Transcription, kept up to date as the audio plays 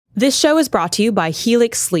This show is brought to you by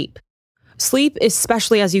Helix Sleep. Sleep,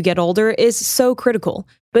 especially as you get older, is so critical,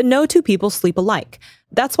 but no two people sleep alike.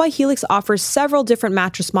 That's why Helix offers several different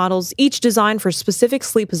mattress models, each designed for specific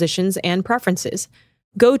sleep positions and preferences.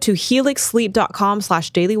 Go to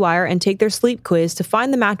helixsleep.com/dailywire and take their sleep quiz to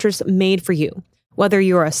find the mattress made for you. Whether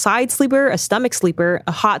you're a side sleeper, a stomach sleeper,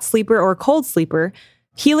 a hot sleeper, or a cold sleeper,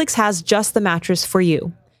 Helix has just the mattress for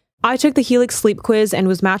you. I took the Helix sleep quiz and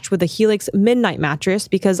was matched with the Helix Midnight mattress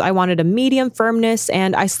because I wanted a medium firmness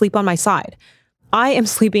and I sleep on my side. I am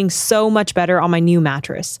sleeping so much better on my new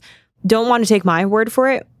mattress. Don't want to take my word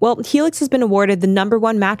for it? Well, Helix has been awarded the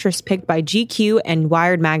 #1 mattress picked by GQ and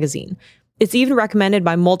Wired magazine. It's even recommended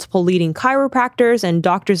by multiple leading chiropractors and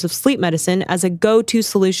doctors of sleep medicine as a go-to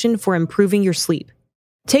solution for improving your sleep.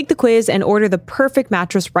 Take the quiz and order the perfect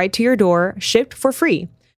mattress right to your door, shipped for free.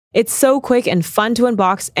 It's so quick and fun to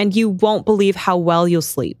unbox, and you won't believe how well you'll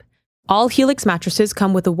sleep. All Helix mattresses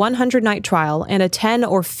come with a 100-night trial and a 10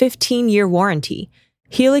 or 15-year warranty.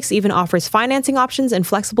 Helix even offers financing options and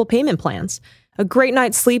flexible payment plans. A great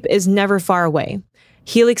night's sleep is never far away.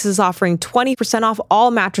 Helix is offering 20% off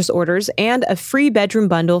all mattress orders and a free bedroom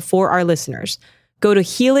bundle for our listeners. Go to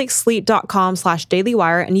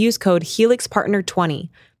helixsleep.com/dailywire and use code HelixPartner20.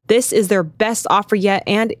 This is their best offer yet,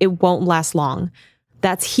 and it won't last long.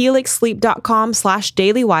 That's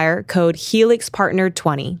helixsleep.com/dailywire, code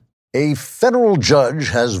HelixPartner20. A federal judge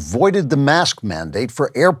has voided the mask mandate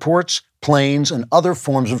for airports, planes, and other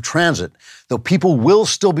forms of transit, though people will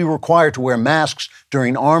still be required to wear masks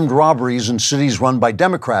during armed robberies in cities run by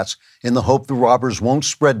Democrats in the hope the robbers won't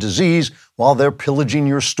spread disease while they're pillaging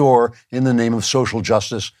your store in the name of social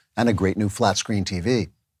justice and a great new flat-screen TV.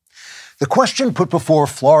 The question put before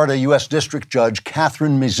Florida U.S. District Judge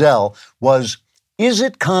Catherine Mizell was, is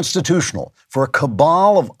it constitutional for a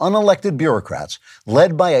cabal of unelected bureaucrats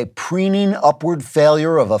led by a preening upward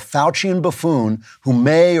failure of a Faucian buffoon who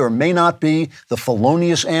may or may not be the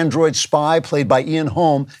felonious android spy played by Ian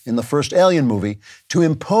Holm in the first Alien movie to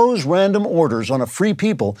impose random orders on a free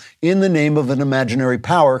people in the name of an imaginary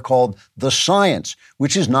power called the science,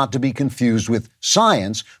 which is not to be confused with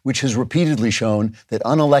science, which has repeatedly shown that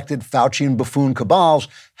unelected Faucian buffoon cabals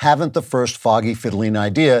haven't the first foggy fiddling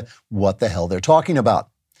idea what the hell they're talking about.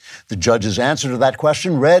 The judge's answer to that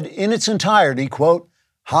question read in its entirety, quote,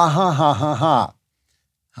 ha ha ha ha ha,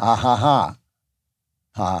 ha ha ha,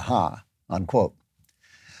 ha ha, unquote.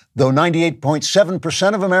 Though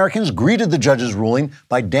 98.7% of Americans greeted the judge's ruling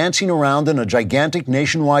by dancing around in a gigantic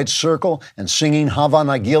nationwide circle and singing Hava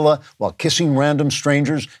Nagila while kissing random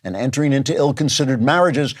strangers and entering into ill-considered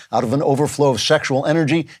marriages out of an overflow of sexual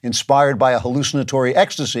energy inspired by a hallucinatory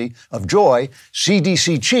ecstasy of joy,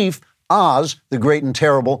 CDC chief Oz, the Great and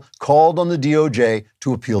Terrible, called on the DOJ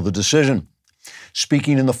to appeal the decision.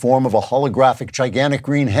 Speaking in the form of a holographic gigantic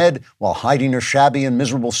green head while hiding her shabby and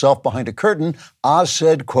miserable self behind a curtain, Oz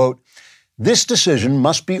said, quote, this decision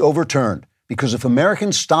must be overturned because if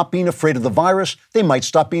Americans stop being afraid of the virus, they might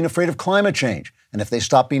stop being afraid of climate change. And if they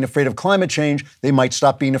stop being afraid of climate change, they might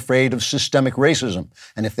stop being afraid of systemic racism.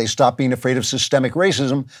 And if they stop being afraid of systemic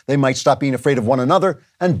racism, they might stop being afraid of one another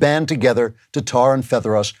and band together to tar and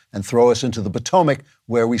feather us and throw us into the Potomac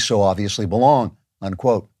where we so obviously belong,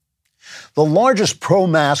 unquote. The largest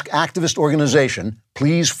pro-mask activist organization,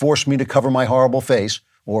 Please Force Me to Cover My Horrible Face,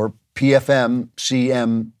 or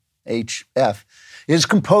PFM-CMHF, is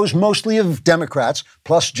composed mostly of Democrats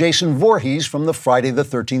plus Jason Voorhees from the Friday the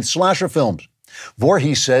 13th slasher films.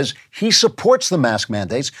 Voorhees says he supports the mask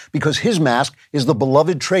mandates because his mask is the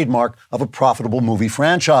beloved trademark of a profitable movie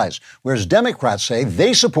franchise, whereas Democrats say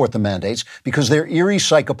they support the mandates because they're eerie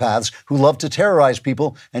psychopaths who love to terrorize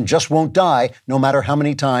people and just won't die no matter how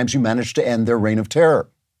many times you manage to end their reign of terror.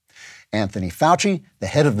 Anthony Fauci, the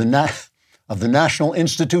head of the National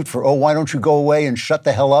Institute for Oh, Why Don't You Go Away and Shut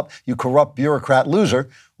the Hell Up, You Corrupt Bureaucrat Loser,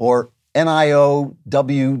 or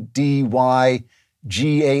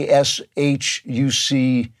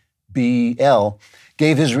NIOWDYGASHUCBL,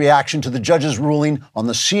 gave his reaction to the judge's ruling on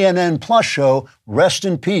the CNN Plus show Rest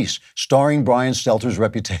in Peace, starring Brian Stelter's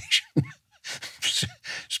Reputation.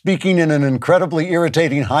 Speaking in an incredibly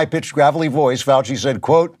irritating, high-pitched, gravelly voice, Fauci said,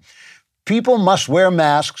 quote, people must wear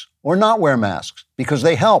masks or not wear masks because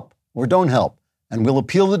they help or don't help, and we'll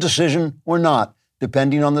appeal the decision or not,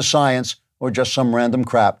 depending on the science or just some random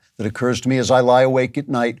crap that occurs to me as I lie awake at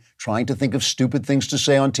night trying to think of stupid things to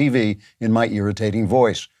say on TV in my irritating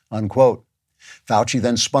voice, unquote. Fauci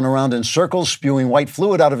then spun around in circles, spewing white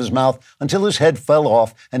fluid out of his mouth until his head fell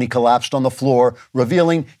off and he collapsed on the floor,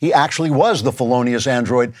 revealing he actually was the felonious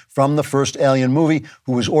android from the first Alien movie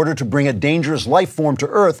who was ordered to bring a dangerous life form to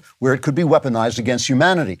Earth where it could be weaponized against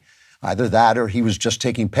humanity. Either that or he was just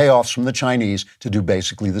taking payoffs from the Chinese to do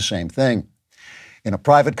basically the same thing. In a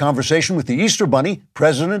private conversation with the Easter Bunny,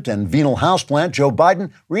 President and venal houseplant Joe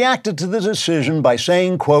Biden reacted to the decision by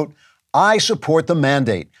saying, quote, "I support the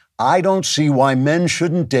mandate. I don't see why men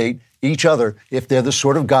shouldn't date each other if they're the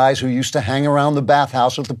sort of guys who used to hang around the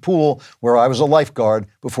bathhouse at the pool where I was a lifeguard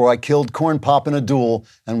before I killed Corn Pop in a duel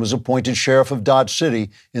and was appointed sheriff of Dodge City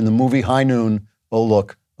in the movie High Noon. Oh,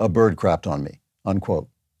 look, a bird crapped on me," unquote.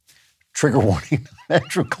 Trigger warning,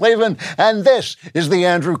 Andrew Klavan, and this is The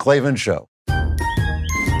Andrew Klavan Show.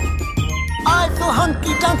 I feel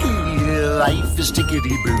hunky-dunky, life is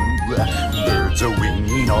tickety-boo. Birds are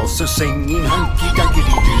winging, also singing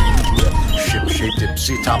hunky-dunky-doo. Ship-shaped,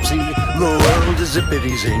 ipsy-topsy, the world is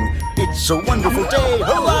zippity-zing. It's a wonderful day,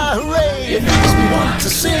 hurrah, hooray! It makes me want to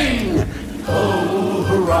sing. Oh,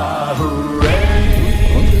 hurrah,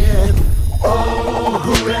 hooray! Oh,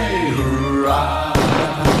 hooray, hurrah!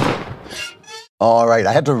 All right,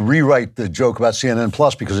 I had to rewrite the joke about CNN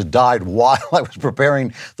Plus because it died while I was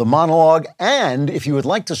preparing the monologue. And if you would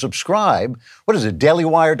like to subscribe, what is it,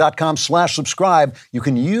 dailywire.com/subscribe, you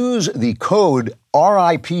can use the code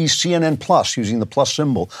RIPCNN Plus, using the plus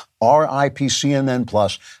symbol, RIPCNN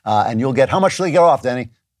Plus, and you'll get, how much do they get off, Danny?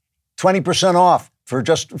 20% off. For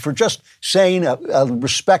just saying a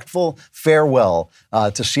respectful farewell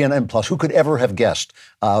to CNN Plus. Who could ever have guessed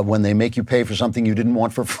when they make you pay for something you didn't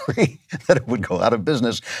want for free that it would go out of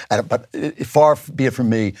business? But far be it from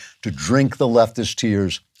me to drink the leftist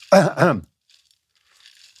tears.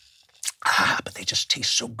 But they just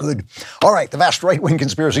taste so good. All right, the vast right-wing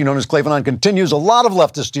conspiracy known as Klavanon continues. A lot of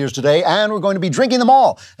leftist tears today, and we're going to be drinking them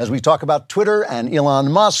all as we talk about Twitter and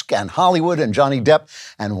Elon Musk and Hollywood and Johnny Depp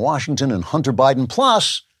and Washington and Hunter Biden.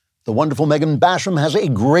 Plus, the wonderful Megan Basham has a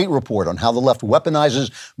great report on how the left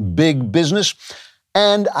weaponizes big business.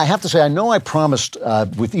 And I have to say, I know I promised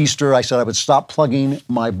with Easter, I said I would stop plugging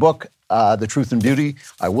my book, The Truth and Beauty.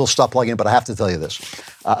 I will stop plugging it, but I have to tell you this.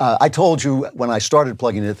 I told you when I started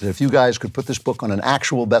plugging it that if you guys could put this book on an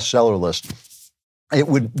actual bestseller list,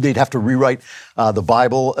 they'd have to rewrite the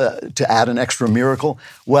Bible to add an extra miracle.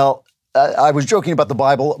 Well, I was joking about the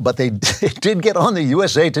Bible, but it did get on the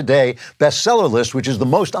USA Today bestseller list, which is the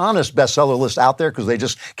most honest bestseller list out there because they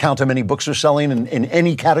just count how many books are selling in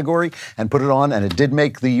any category and put it on. And it did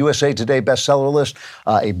make the USA Today bestseller list,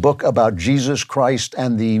 a book about Jesus Christ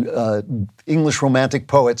and the English Romantic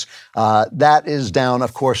poets. That is down,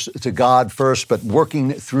 of course, to God first, but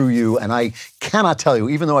working through you. And I cannot tell you,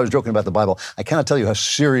 even though I was joking about the Bible, I cannot tell you how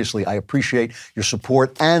seriously I appreciate your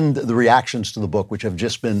support and the reactions to the book, which have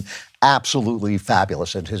just been absolutely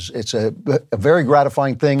fabulous. It's a very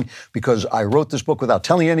gratifying thing because I wrote this book without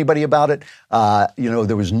telling anybody about it.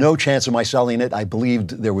 There was no chance of my selling it. I still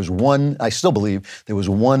believe there was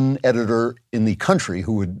one editor in the country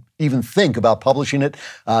who would even think about publishing it.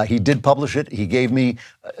 He did publish it. He gave me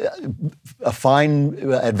a fine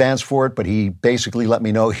advance for it, but he basically let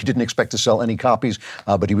me know he didn't expect to sell any copies,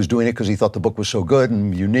 but he was doing it because he thought the book was so good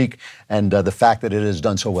and unique. And the fact that it has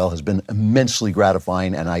done so well has been immensely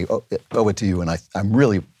gratifying, and I owe it to you, and I'm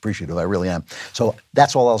really appreciative. I really am. So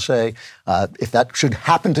that's all I'll say. If that should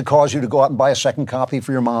happen to cause you to go out and buy a second copy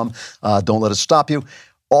for your mom, don't let it stop you.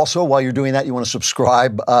 Also, while you're doing that, you want to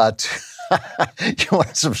subscribe you want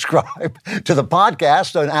to subscribe to the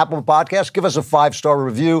podcast, an Apple Podcast. Give us a 5-star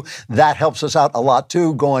review. That helps us out a lot,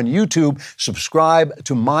 too. Go on YouTube, subscribe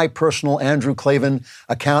to my personal Andrew Klavan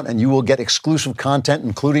account, and you will get exclusive content,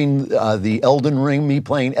 including the Elden Ring, me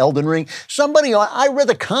playing Elden Ring. I read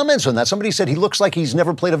the comments on that. Somebody said he looks like he's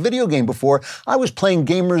never played a video game before. I was playing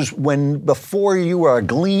gamers before you were a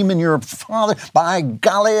gleam in your father. By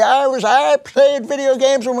golly, I played video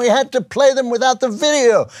games when we had to play them without the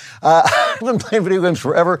video. I've been playing video games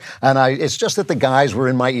forever, and it's just that the guys were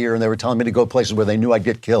in my ear and they were telling me to go places where they knew I'd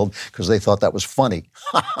get killed because they thought that was funny.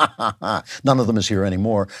 None of them is here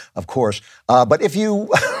anymore, of course. But if you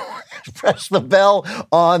press the bell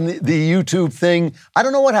on the YouTube thing, I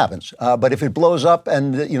don't know what happens. But if it blows up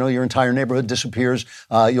and your entire neighborhood disappears,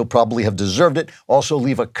 you'll probably have deserved it. Also,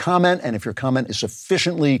 leave a comment, and if your comment is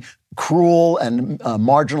sufficiently cruel and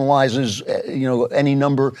marginalizes, any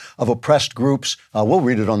number of oppressed groups, we'll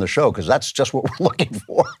read it on the show because that's just what we're looking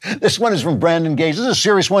for. This one is from Brandon Gage. This is a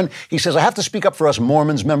serious one. He says, I have to speak up for us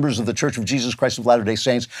Mormons, members of the Church of Jesus Christ of Latter-day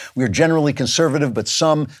Saints. We are generally conservative, but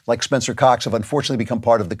some, like Spencer Cox, have unfortunately become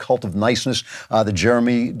part of the cult of niceness that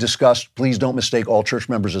Jeremy discussed. Please don't mistake all church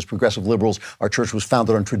members as progressive liberals. Our church was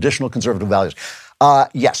founded on traditional conservative values.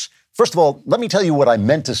 Yes. First of all, let me tell you what I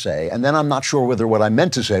meant to say, and then I'm not sure whether what I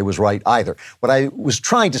meant to say was right either. What I was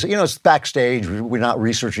trying to say, it's backstage, we're not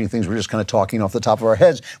researching things, we're just kind of talking off the top of our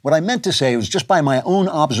heads. What I meant to say was just by my own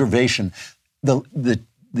observation, the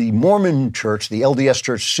Mormon church, the LDS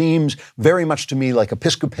church, seems very much to me like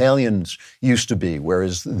Episcopalians used to be,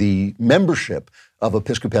 whereas the membership of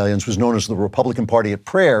Episcopalians was known as the Republican Party at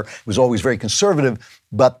prayer. It was always very conservative,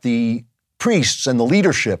 but the priests and the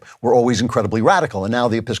leadership were always incredibly radical. And now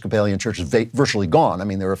the Episcopalian church is virtually gone. I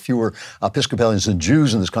mean, there are fewer Episcopalians than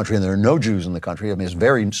Jews in this country, and there are no Jews in the country. I mean, it's a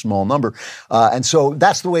very small number. And so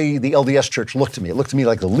that's the way the LDS church looked to me. It looked to me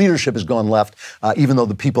like the leadership has gone left, even though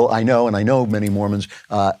the people I know, and I know many Mormons,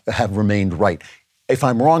 have remained right. If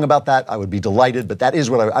I'm wrong about that, I would be delighted, but that is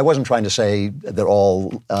what I wasn't trying to say that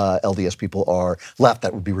all LDS people are left.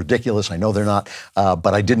 That would be ridiculous. I know they're not,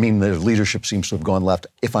 but I did mean their leadership seems to have gone left.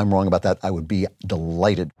 If I'm wrong about that, I would be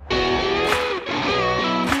delighted.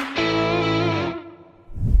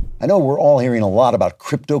 I know we're all hearing a lot about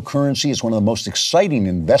cryptocurrency. It's one of the most exciting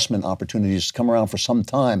investment opportunities to come around for some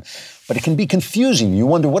time, but it can be confusing. You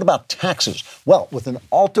wonder, what about taxes? Well, with an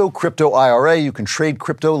Alto Crypto IRA, you can trade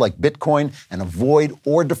crypto like Bitcoin and avoid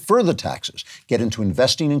or defer the taxes. Get into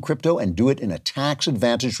investing in crypto and do it in a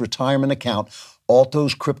tax-advantaged retirement account.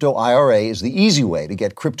 Alto's Crypto IRA is the easy way to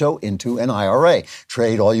get crypto into an IRA.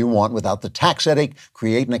 Trade all you want without the tax headache,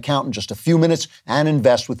 create an account in just a few minutes, and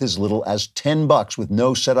invest with as little as $10 with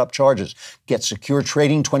no setup charges. Get secure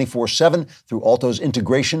trading 24/7 through Alto's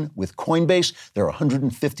integration with Coinbase. There are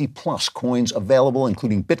 150 plus coins available,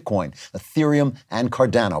 including Bitcoin, Ethereum, and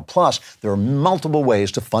Cardano. Plus, there are multiple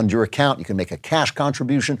ways to fund your account. You can make a cash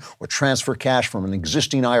contribution or transfer cash from an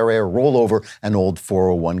existing IRA or roll over an old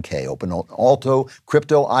 401k. Open an Alto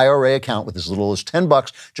Crypto IRA account with as little as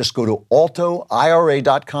 $10. Just go to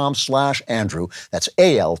altoira.com/Andrew. That's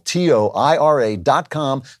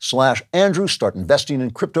ALTOIRA.com/Andrew. Start investing in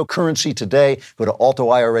cryptocurrency today. Go to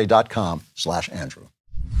altoira.com/Andrew.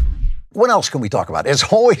 What else can we talk about? It's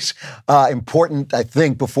always important, I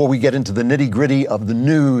think, before we get into the nitty-gritty of the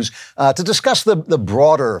news, to discuss the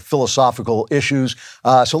broader philosophical issues.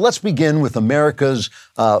 So let's begin with America's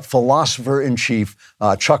philosopher-in-chief,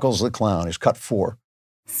 Chuckles the Clown. He's cut 4.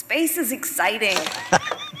 Space is exciting.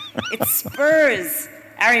 It spurs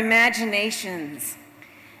our imaginations,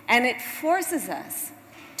 and it forces us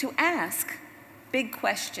to ask big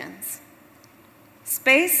questions.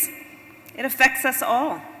 Space, it affects us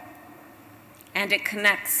all. And it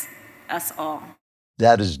connects us all.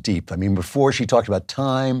 That is deep. I mean, before she talked about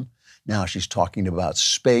time, now she's talking about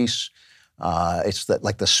space. It's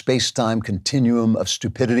like the space-time continuum of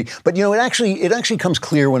stupidity. But, it actually comes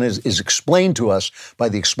clear when it is explained to us by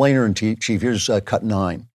the explainer-in-chief. Here's cut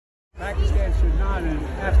 9. Pakistan should not, and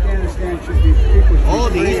Afghanistan should be people. All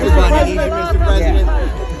these are about Asia, Mr. President.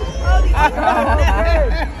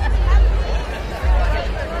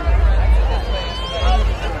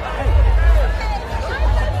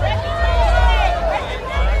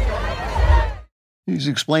 He's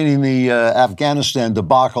explaining the Afghanistan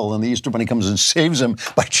debacle, and the Easter Bunny comes and saves him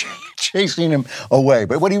by chasing him away.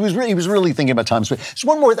 But what he was really thinking about time. So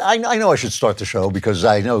one more. I know I should start the show because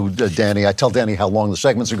I know Danny. I tell Danny how long the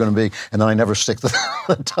segments are going to be, and then I never stick to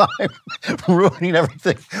the time, ruining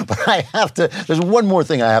everything. But I have to. There's one more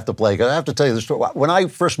thing I have to play because I have to tell you the story. When I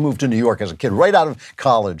first moved to New York as a kid, right out of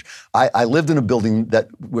college, I lived in a building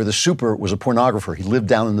where the super was a pornographer. He lived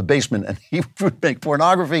down in the basement, and he would make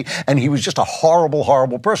pornography, and he was just a horrible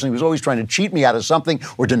person. He was always trying to cheat me out of something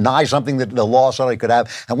or deny something that the law said I could have.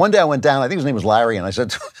 And one day I went down, I think his name was Larry, and I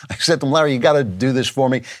said to him, Larry, you got to do this for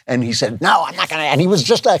me. And he said, no, I'm not going to. And he was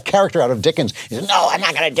just a character out of Dickens. He said, no, I'm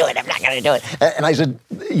not going to do it. I'm not going to do it. And I said,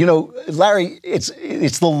 Larry,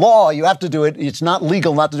 it's the law. You have to do it. It's not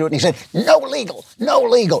legal not to do it. And he said, no legal.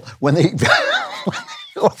 When they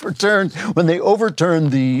overturned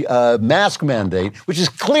the mask mandate, which is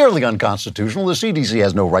clearly unconstitutional. The CDC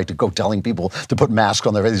has no right to go telling people to put masks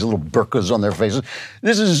on their face, these little burqas on their faces.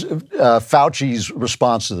 This is Fauci's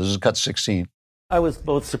response to this. This is cut 16. I was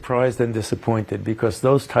both surprised and disappointed because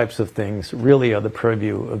those types of things really are the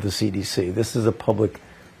purview of the CDC. This is a public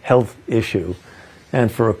health issue.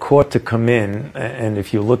 And for a court to come in, and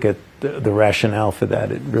if you look at the rationale for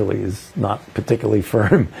that, it really is not particularly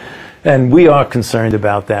firm. And we are concerned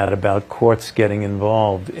about that, about courts getting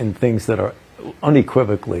involved in things that are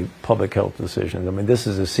unequivocally public health decisions. I mean, this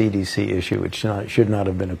is a CDC issue. It should not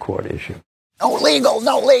have been a court issue. No legal,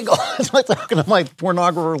 no legal. It's like talking to my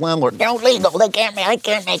pornographer landlord. No legal, I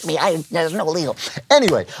can't make me, there's no legal.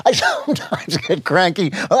 Anyway, I sometimes get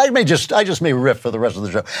cranky. I just may riff for the rest of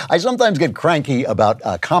the show. I sometimes get cranky about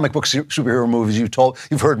comic book superhero movies.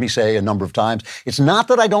 You've heard me say a number of times. It's not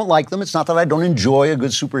that I don't like them. It's not that I don't enjoy a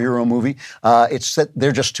good superhero movie. It's that there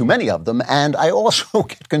are just too many of them. And I also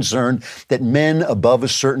get concerned that men above a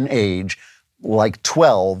certain age, like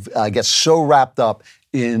 12, get so wrapped up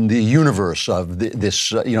in the universe of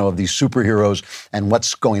this, of these superheroes and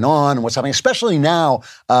what's going on and what's happening, especially now,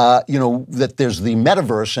 that there's the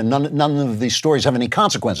metaverse and none of these stories have any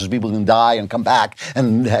consequences. People can die and come back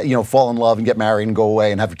and, fall in love and get married and go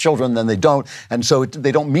away and have children, then they don't. And so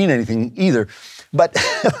they don't mean anything either. But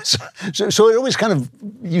so it always kind of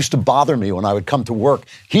used to bother me when I would come to work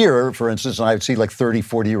here, for instance, and I would see like 30,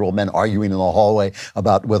 40-year-old men arguing in the hallway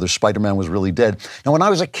about whether Spider-Man was really dead. Now, when I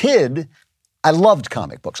was a kid, I loved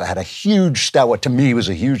comic books. I had a huge stack, what to me was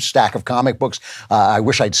a huge stack of comic books. I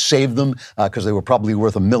wish I'd saved them because they were probably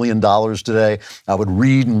worth $1 million today. I would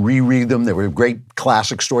read and reread them. There were great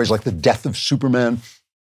classic stories like The Death of Superman,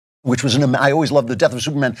 which was I always loved The Death of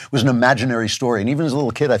Superman, was an imaginary story. And even as a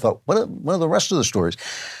little kid, I thought, what are the rest of the stories?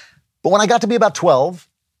 But when I got to be about 12,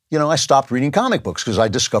 I stopped reading comic books because I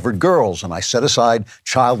discovered girls and I set aside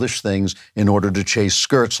childish things in order to chase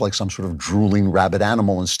skirts like some sort of drooling rabbit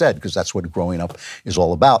animal instead, because that's what growing up is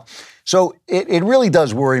all about. So it really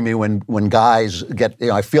does worry me when guys get,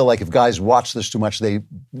 I feel like if guys watch this too much,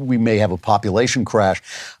 we may have a population crash.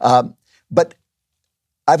 But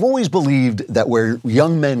I've always believed that where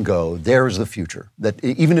young men go, there is the future. That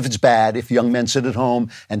even if it's bad, if young men sit at home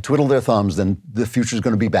and twiddle their thumbs, then the future is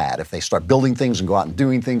going to be bad. If they start building things and go out and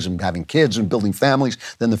doing things and having kids and building families,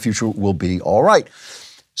 then the future will be all right.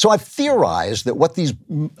 So I've theorized that what these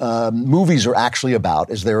movies are actually about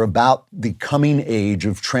is they're about the coming age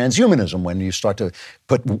of transhumanism, when you start to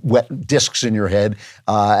put wet discs in your head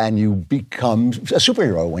and you become a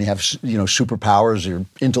superhero. When you have superpowers, your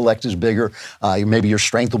intellect is bigger, maybe your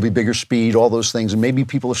strength will be bigger, speed, all those things, and maybe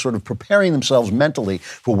people are sort of preparing themselves mentally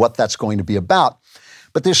for what that's going to be about.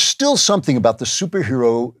 But there's still something about the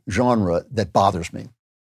superhero genre that bothers me.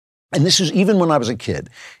 And this is even when I was a kid.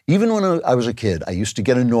 Even when I was a kid, I used to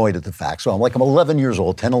get annoyed at the fact. So I'm 11 years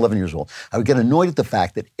old, 10, 11 years old. I would get annoyed at the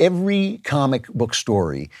fact that every comic book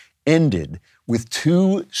story ended with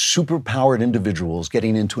two superpowered individuals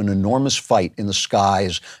getting into an enormous fight in the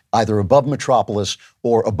skies, either above Metropolis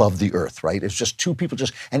or above the Earth, right? It's just two people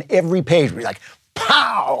and every page would be like,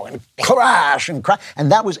 pow, and crash, and crash. And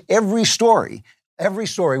that was every story. Every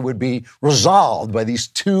story would be resolved by these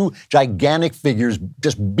two gigantic figures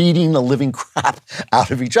just beating the living crap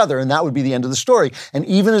out of each other, and that would be the end of the story. And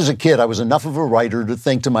even as a kid, I was enough of a writer to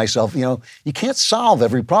think to myself, you can't solve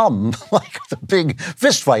every problem like the big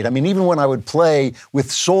fist fight. I mean, even when I would play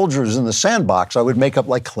with soldiers in the sandbox, I would make up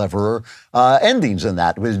cleverer endings than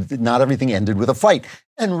that. Not everything ended with a fight.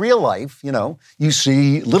 In real life, you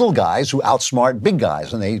see little guys who outsmart big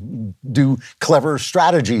guys, and they do clever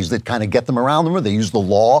strategies that kind of get them around them, or they use the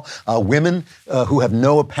law. Women who have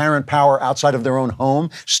no apparent power outside of their own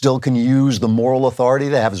home still can use the moral authority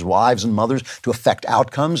they have as wives and mothers to affect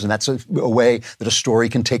outcomes, and that's a way that a story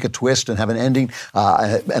can take a twist and have an ending.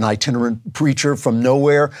 An itinerant preacher from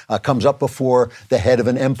nowhere comes up before the head of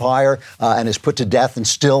an empire and is put to death and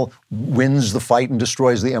still wins the fight and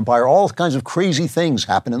destroys the empire. All kinds of crazy things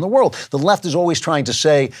happen in the world. The left is always trying to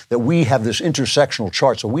say that we have this intersectional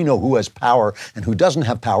chart, so we know who has power and who doesn't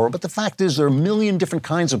have power. But the fact is there are a million different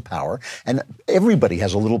kinds of power, and everybody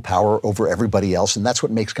has a little power over everybody else, and that's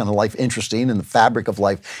what makes kind of life interesting and the fabric of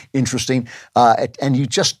life interesting. And you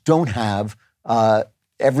just don't have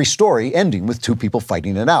every story ending with two people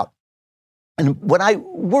fighting it out. And what I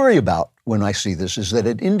worry about when I see this is that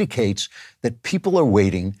it indicates that people are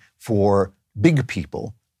waiting for big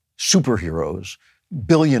people, superheroes,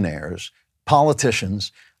 billionaires,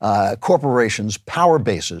 politicians, corporations, power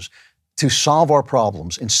bases to solve our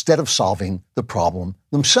problems instead of solving the problem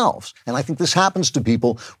themselves. And I think this happens to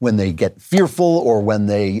people when they get fearful or when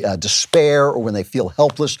they despair or when they feel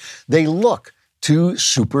helpless. They look to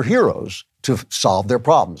superheroes to solve their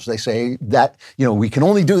problems. They say that, we can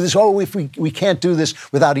only do this. If we can't do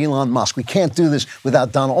this without Elon Musk. We can't do this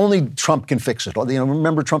without Donald. Only Trump can fix it.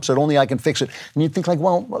 Remember Trump said, only I can fix it. And you think no,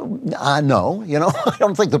 I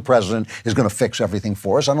don't think the president is going to fix everything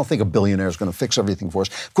for us. I don't think a billionaire is going to fix everything for us.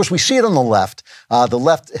 Of course, we see it on the left. The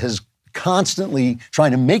left has constantly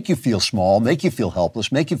trying to make you feel small, make you feel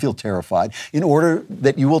helpless, make you feel terrified in order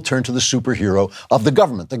that you will turn to the superhero of the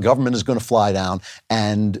government. The government is going to fly down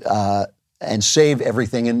and and save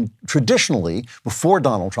everything. And traditionally, before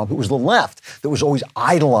Donald Trump, it was the left that was always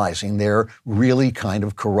idolizing their really kind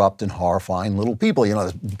of corrupt and horrifying little people. You know,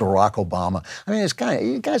 Barack Obama. I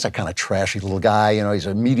mean, guy's a kind of trashy little guy. You know, he's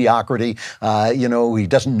a mediocrity. You know, he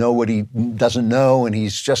doesn't know what he doesn't know, and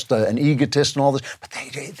he's just an egotist and all this. But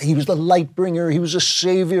he was the light bringer. He was a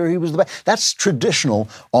savior. He was the best. That's traditional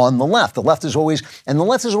on the left. The left is always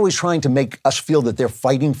trying to make us feel that they're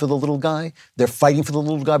fighting for the little guy. They're fighting for the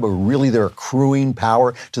little guy, but really they're accruing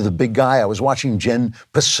power to the big guy. I was watching Jen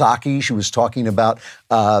Psaki. She was talking about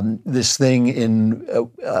this thing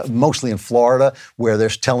mostly in Florida, where they're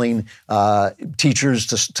telling teachers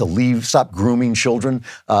to leave, stop grooming children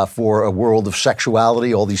for a world of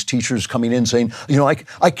sexuality. All these teachers coming in saying, you know,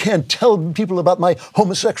 I can't tell people about my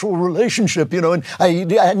homosexual relationship, you know, and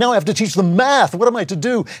now I have to teach them math. What am I to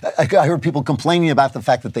do? I heard people complaining about the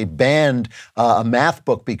fact that they banned a math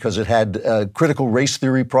book because it had critical race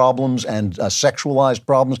theory problems and sexualized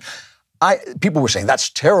problems. People were saying, that's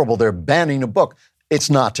terrible. They're banning a book. It's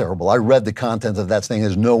not terrible. I read the content of that thing.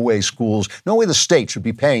 There's no way the state should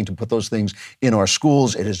be paying to put those things in our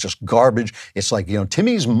schools. It is just garbage. It's like, you know,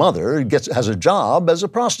 Timmy's mother has a job as a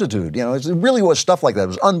prostitute. You know, it really was stuff like that. It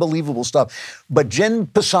was unbelievable stuff. But Jen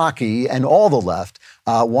Psaki and all the left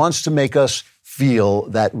wants to make us feel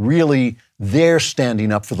that really they're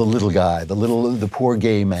standing up for the little guy, the poor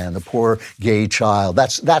gay man, the poor gay child.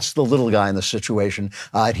 That's the little guy in the situation.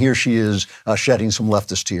 And here she is shedding some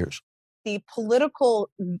leftist tears. The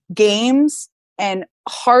political games and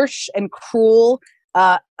harsh and cruel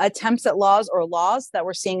attempts at laws that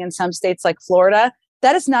we're seeing in some states like Florida,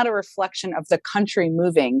 that is not a reflection of the country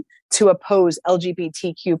moving to oppose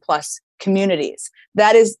LGBTQ plus communities.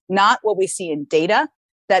 That is not what we see in data.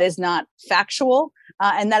 That is not factual.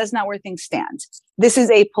 And that is not where things stand. This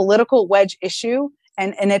is a political wedge issue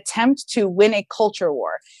and an attempt to win a culture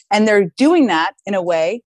war. And they're doing that in a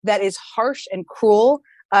way that is harsh and cruel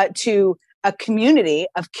to a community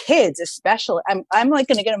of kids, especially. I'm like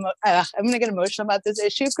going to get emotional about this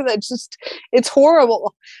issue because it's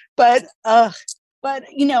horrible. But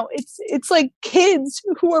you know, it's like kids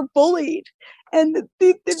who are bullied, and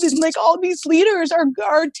like all these leaders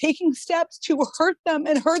are taking steps to hurt them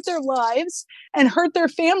and hurt their lives and hurt their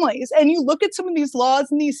families. And you look at some of these laws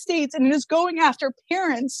in these states, and it is going after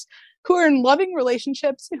parents who are in loving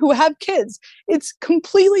relationships, who have kids. It's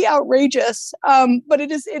completely outrageous. But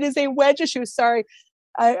it is a wedge issue. Sorry.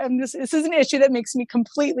 This is an issue that makes me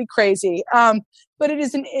completely crazy. But it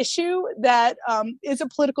is an issue that is a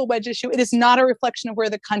political wedge issue. It is not a reflection of where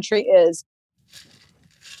the country is.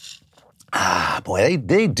 Boy,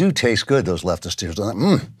 they do taste good, those leftist tears.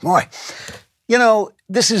 Boy. You know,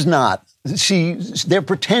 this is not. They're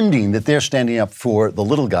pretending that they're standing up for the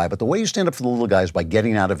little guy, but the way you stand up for the little guy is by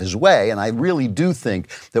getting out of his way. And I really do think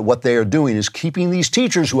that what they are doing is keeping these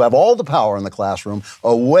teachers who have all the power in the classroom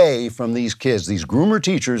away from these kids, these groomer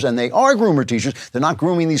teachers, and they are groomer teachers. They're not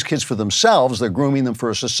grooming these kids for themselves. They're grooming them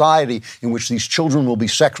for a society in which these children will be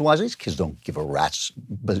sexualized. These kids don't give a rat's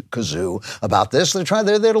kazoo about this. They're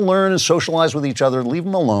there to learn and socialize with each other. Leave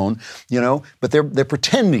them alone, you know. But they're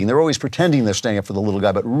pretending. They're always pretending they're standing up for the little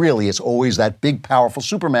guy, but really it's always that big, powerful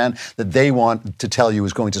Superman that they want to tell you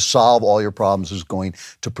is going to solve all your problems, is going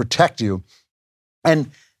to protect you.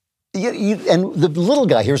 And the little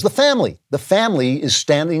guy here is the family. The family is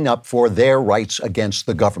standing up for their rights against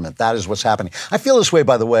the government. That is what's happening. I feel this way,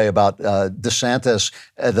 by the way, about DeSantis.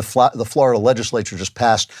 The Florida legislature just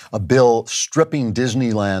passed a bill stripping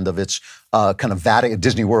Disneyland of its kind of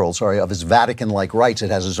Disney World, of its Vatican-like rights. It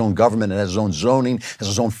has its own government, it has its own zoning, it has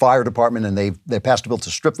its own fire department, and they passed a bill to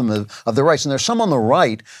strip them of their rights. And there's some on the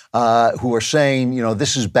right who are saying, you know,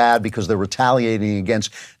 this is bad because they're retaliating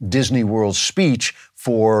against Disney World's speech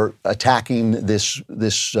for attacking this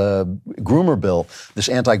groomer bill, this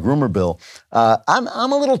anti-groomer bill. I'm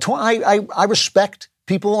a little torn. I respect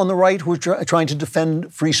people on the right who are trying to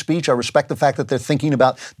defend free speech. I respect the fact that they're thinking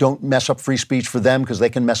about don't mess up free speech for them because they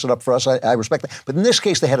can mess it up for us. I respect that. But in this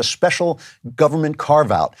case, they had a special government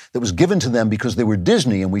carve-out that was given to them because they were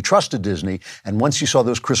Disney and we trusted Disney. And once you saw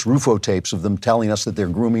those Chris Rufo tapes of them telling us that they're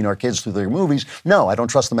grooming our kids through their movies, no, I don't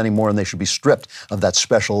trust them anymore, and they should be stripped of that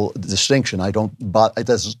special distinction.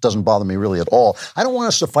 It doesn't bother me really at all. I don't want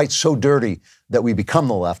us to fight so dirty that we become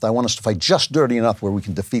the left. I want us to fight just dirty enough where we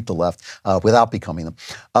can defeat the left without becoming them.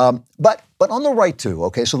 But on the right too,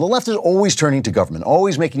 okay, so the left is always turning to government,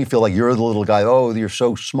 always making you feel like you're the little guy. Oh, you're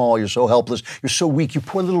so small, you're so helpless, you're so weak, you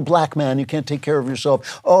poor little black man, you can't take care of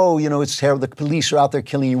yourself. Oh, you know, it's terrible, the police are out there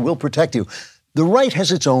killing you, we'll protect you. The right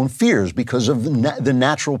has its own fears because of the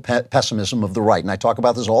natural pessimism of the right. And I talk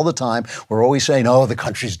about this all the time. We're always saying, oh, the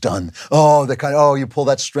country's done. Oh, you pull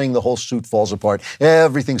that string, the whole suit falls apart.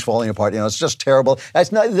 Everything's falling apart. It's just terrible.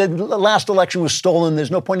 The last election was stolen.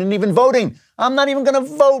 There's no point in even voting. I'm not even going to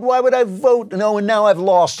vote. Why would I vote? No, and now I've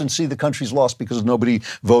lost, and see, the country's lost because nobody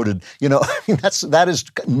voted. That is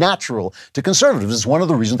natural to conservatives. It's one of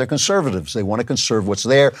the reasons they're conservatives. They want to conserve what's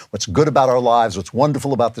there, what's good about our lives, what's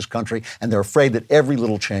wonderful about this country, and they're afraid that every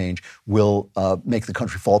little change will make the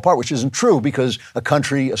country fall apart, which isn't true, because a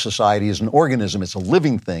country, a society is an organism. It's a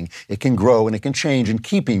living thing. It can grow and it can change in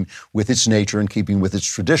keeping with its nature and keeping with its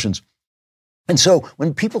traditions. And so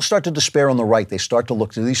when people start to despair on the right, they start to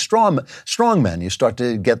look to these strong men. You start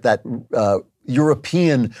to get that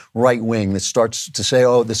European right wing that starts to say,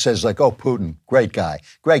 that says like, Putin, great guy,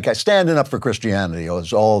 standing up for Christianity.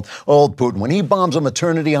 It's old Putin. When he bombs a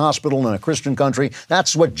maternity hospital in a Christian country,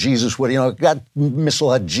 that's what Jesus would, that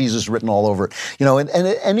missile had Jesus written all over it.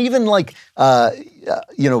 And even like,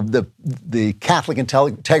 the Catholic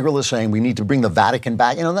integralists saying we need to bring the Vatican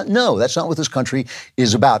back. No, that's not what this country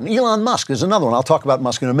is about. And Elon Musk is another one. I'll talk about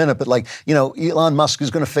Musk in a minute, but Elon Musk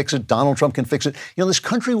is going to fix it. Donald Trump can fix it. This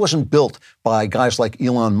country wasn't built by guys like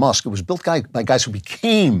Elon Musk. It was built by guys who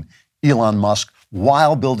became Elon Musk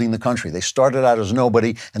while building the country. They started out as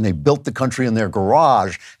nobody, and they built the country in their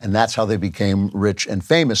garage, and that's how they became rich and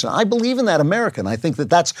famous. And I believe in that America, and I think that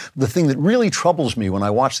that's the thing that really troubles me when I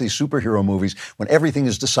watch these superhero movies, when everything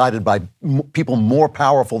is decided by people more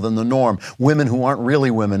powerful than the norm, women who aren't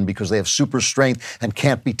really women because they have super strength and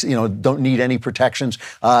can't be, don't need any protections.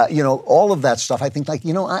 All of that stuff, I think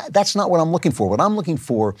that's not what I'm looking for. What I'm looking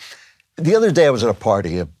for, the other day I was at a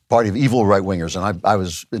party of evil right-wingers, and I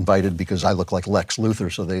was invited because I look like Lex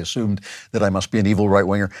Luthor, so they assumed that I must be an evil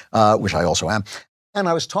right-winger, which I also am. And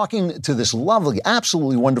I was talking to this lovely,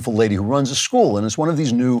 absolutely wonderful lady who runs a school, and it's one of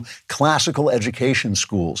these new classical education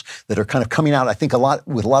schools that are kind of coming out, I think,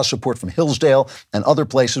 with a lot of support from Hillsdale and other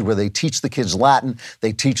places where they teach the kids Latin,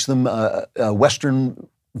 they teach them Western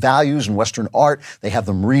values and Western art. They have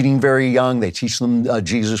them reading very young. They teach them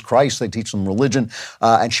Jesus Christ. They teach them religion.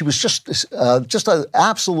 And she was just an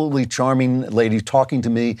absolutely charming lady talking to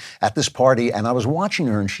me at this party. And I was watching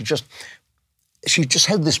her, and she just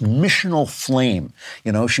had this missional flame.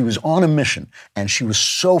 She was on a mission, and she was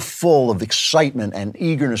so full of excitement and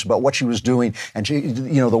eagerness about what she was doing. And she,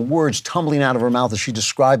 the words tumbling out of her mouth as she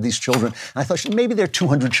described these children. And I thought, maybe there are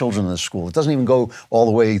 200 children in this school. It doesn't even go all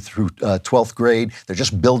the way through 12th grade. They're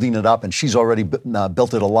just building it up, and she's already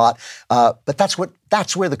built it a lot. But that's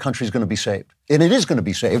where the country is going to be saved. And it is going to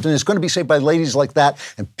be saved. And it's going to be saved by ladies like that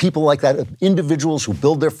and people like that, individuals who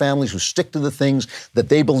build their families, who stick to the things that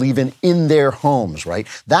they believe in their homes, right?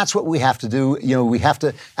 That's what we have to do. We have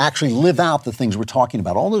to actually live out the things we're talking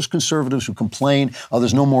about. All those conservatives who complain,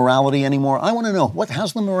 there's no morality anymore. I want to know,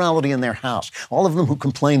 how's the morality in their house? All of them who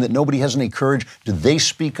complain that nobody has any courage, do they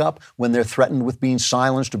speak up when they're threatened with being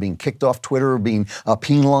silenced or being kicked off Twitter or being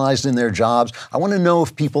penalized in their jobs? I want to know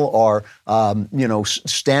if people are,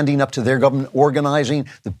 standing up to their government, organizing,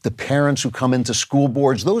 the parents who come into school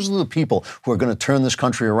boards. Those are the people who are going to turn this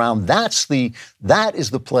country around. That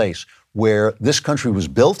is the place where this country was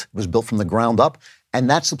built. It was built from the ground up. And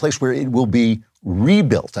that's the place where it will be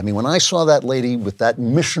rebuilt. I mean, when I saw that lady with that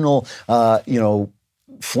missional,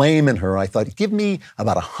 flame in her, I thought, give me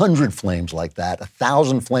about 100 flames like that,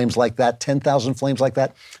 1,000 flames like that, 10,000 flames like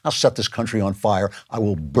that. I'll set this country on fire. I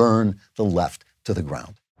will burn the left to the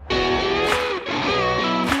ground.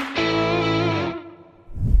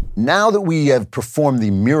 Now that we have performed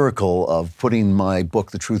the miracle of putting my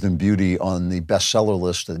book, The Truth and Beauty, on the bestseller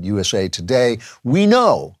list at USA Today, we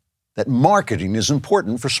know that marketing is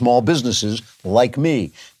important for small businesses like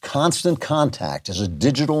me. Constant Contact is a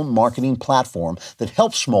digital marketing platform that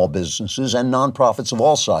helps small businesses and nonprofits of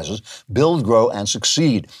all sizes build, grow, and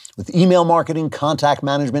succeed. With email marketing, contact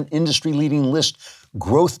management, industry-leading list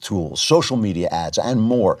growth tools, social media ads, and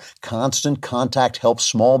more, Constant Contact helps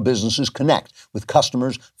small businesses connect with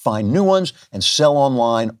customers, find new ones, and sell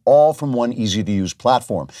online, all from one easy-to-use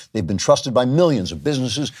platform. They've been trusted by millions of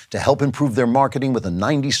businesses to help improve their marketing with a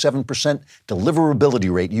 97% deliverability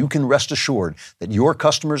rate. You can rest assured that your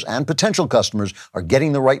customers and potential customers are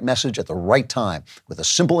getting the right message at the right time. With a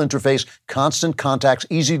simple interface, Constant Contact's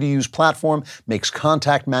easy-to-use platform makes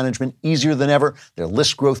contact management easier than ever. Their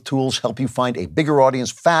list growth tools help you find a bigger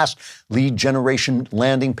audience fast. Lead generation,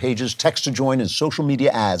 landing pages, text to join, and social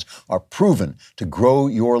media ads are proven to grow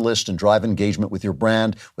your list and drive engagement with your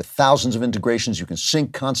brand. With thousands of integrations, you can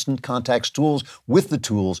sync Constant Contact's tools with the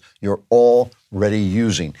tools you're already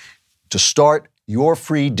using. To start your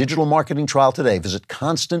free digital marketing trial today, visit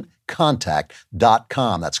ConstantContact.com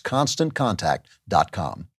constantcontact.com. That's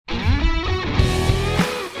constantcontact.com.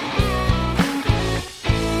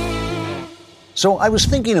 So I was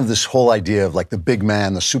thinking of this whole idea of like the big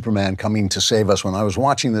man, the Superman coming to save us when I was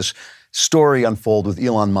watching this story unfold with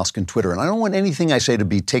Elon Musk and Twitter. And I don't want anything I say to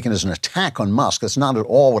be taken as an attack on Musk. That's not at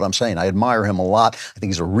all what I'm saying. I admire him a lot. I think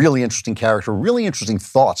he's a really interesting character, really interesting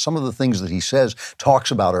thoughts. Some of the things that he says,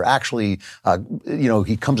 talks about are actually,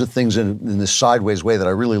 he comes at things in this sideways way that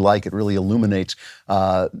I really like. It really illuminates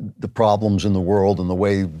the problems in the world and the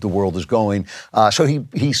way the world is going. So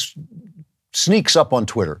he sneaks up on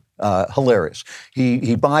Twitter. Hilarious.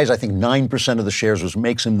 He buys, I think, 9% of the shares, which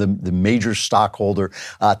makes him the major stockholder,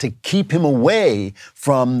 to keep him away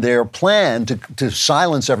from their plan to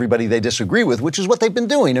silence everybody they disagree with, which is what they've been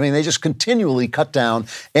doing. I mean, they just continually cut down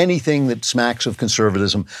anything that smacks of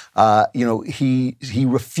conservatism. He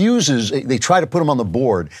refuses. They try to put him on the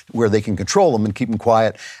board where they can control him and keep him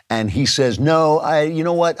quiet. And he says, no, you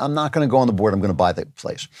know what? I'm not going to go on the board. I'm going to buy the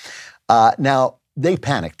place. Now, they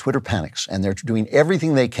panic. Twitter panics, and they're doing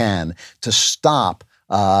everything they can to stop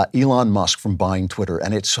Elon Musk from buying Twitter.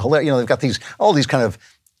 And it's hilarious. They've got all these kind of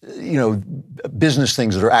business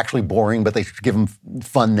things that are actually boring, but they give them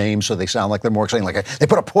fun names so they sound like they're more exciting. Like they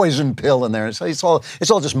put a poison pill in there. It's all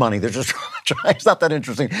just money. They're just trying. It's not that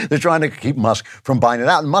interesting. They're trying to keep Musk from buying it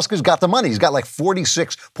out. And Musk has got the money. He's got like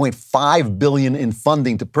 $46.5 billion in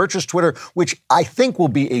funding to purchase Twitter, which I think will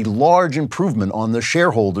be a large improvement on the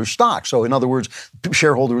shareholder stock. So in other words,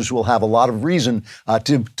 shareholders will have a lot of reason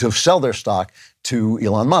to sell their stock to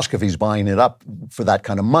Elon Musk if he's buying it up for that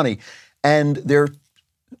kind of money. And they're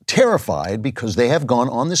terrified because they have gone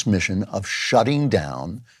on this mission of shutting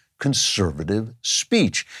down conservative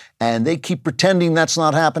speech. And they keep pretending that's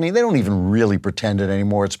not happening. They don't even really pretend it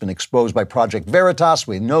anymore. It's been exposed by Project Veritas.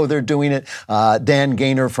 We know they're doing it. Dan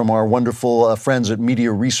Gaynor from our wonderful friends at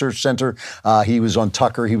Media Research Center, he was on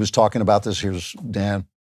Tucker. He was talking about this. Here's Dan.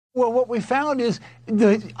 Well, what we found is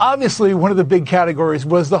obviously one of the big categories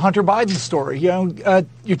was the Hunter Biden story.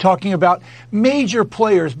 You're talking about major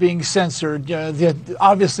players being censored.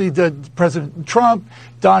 Obviously, the President Trump,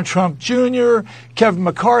 Don Trump Jr., Kevin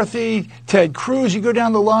McCarthy, Ted Cruz. You go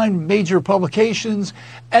down the line, major publications,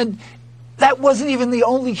 and that wasn't even the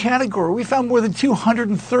only category. We found more than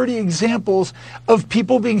 230 examples of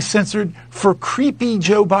people being censored for creepy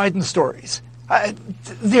Joe Biden stories.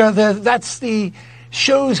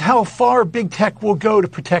 Shows how far big tech will go to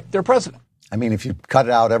protect their president. I mean, if you cut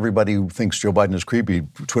out everybody who thinks Joe Biden is creepy,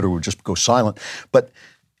 Twitter would just go silent. But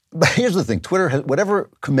here's the thing. Twitter has whatever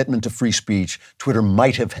commitment to free speech Twitter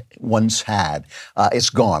might have once had, it's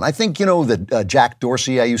gone. I think, that Jack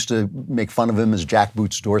Dorsey, I used to make fun of him as Jack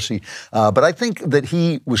Boots Dorsey, but I think that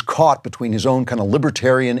he was caught between his own kind of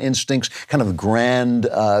libertarian instincts, kind of grand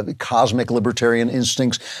cosmic libertarian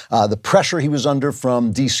instincts, the pressure he was under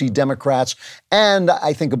from D.C. Democrats, and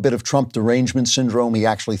I think a bit of Trump derangement syndrome. He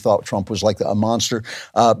actually thought Trump was like a monster.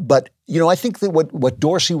 But I think that what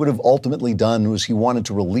Dorsey would have ultimately done was he wanted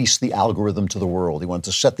to release the algorithm to the world. He wanted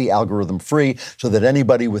to set the algorithm free so that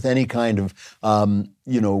anybody with any kind of,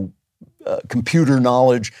 computer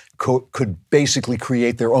knowledge could basically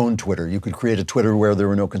create their own Twitter. You could create a Twitter where there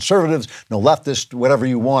were no conservatives, no leftists, whatever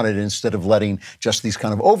you wanted, instead of letting just these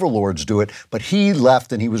kind of overlords do it. But he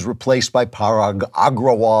left and he was replaced by Parag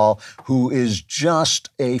Agrawal, who is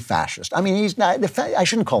just a fascist. I mean, he's not, I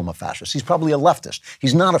shouldn't call him a fascist. He's probably a leftist.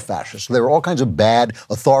 He's not a fascist. There are all kinds of bad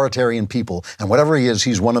authoritarian people, and whatever he is,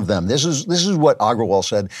 he's one of them. This is what Agrawal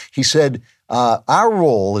said. He said, our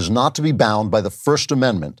role is not to be bound by the First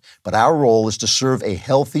Amendment, but our role is to serve a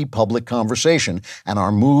healthy public conversation, and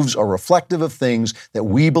our moves are reflective of things that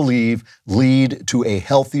we believe lead to a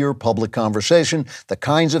healthier public conversation. The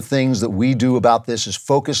kinds of things that we do about this is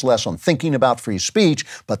focus less on thinking about free speech,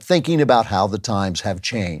 but thinking about how the times have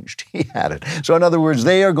changed. He had it. So in other words,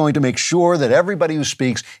 they are going to make sure that everybody who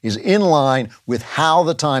speaks is in line with how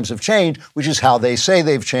the times have changed, which is how they say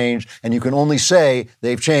they've changed, and you can only say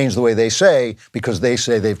they've changed the way they say because they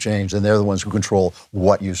say they've changed, and they're the ones who control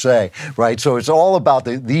what you say, right? So it's all about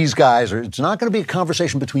these guys. It's not going to be a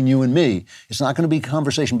conversation between you and me. It's not going to be a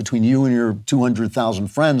conversation between you and your 200,000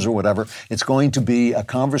 friends or whatever. It's going to be a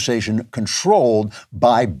conversation controlled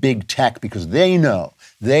by big tech because they know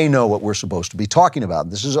what we're supposed to be talking about.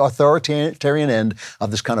 This is authoritarian end of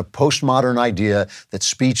this kind of postmodern idea that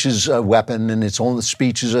speech is a weapon and its own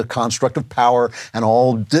speech is a construct of power, and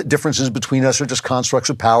all differences between us are just constructs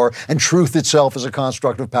of power, and truth itself is a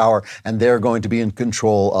construct of power, and they're going to be in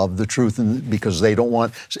control of the truth because they don't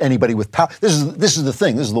want anybody with power. This is the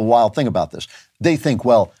thing. This is the wild thing about this. they think,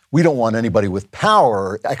 well, we don't want anybody with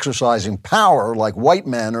power exercising power like white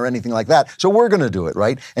men or anything like that, so we're going to do it,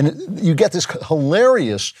 right? And you get this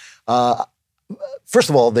hilarious first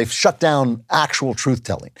of all, they've shut down actual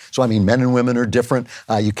truth-telling. So, I mean, men and women are different.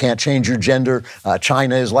 You can't change your gender.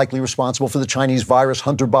 China is likely responsible for the Chinese virus.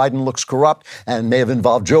 Hunter Biden looks corrupt and may have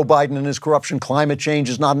involved Joe Biden in his corruption. Climate change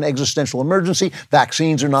is not an existential emergency.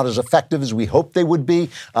 Vaccines are not as effective as we hoped they would be.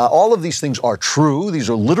 All of these things are true. These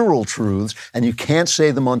are literal truths, and you can't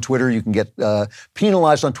say them on Twitter. You can get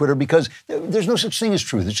penalized on Twitter because there's no such thing as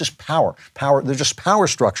truth. It's just power. They're just power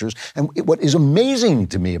structures. And what is amazing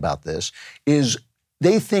to me about this is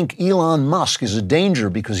they think Elon Musk is a danger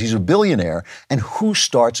because he's a billionaire, and who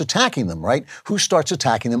starts attacking them, right? Who starts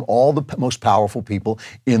attacking them? All the most powerful people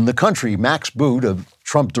in the country. Max Boot of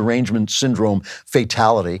Trump derangement syndrome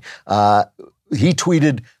fatality, he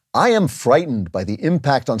tweeted, "I am frightened by the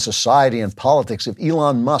impact on society and politics if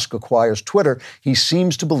Elon Musk acquires Twitter. He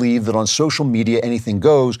seems to believe that on social media anything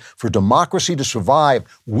goes. For democracy to survive,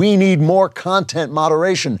 we need more content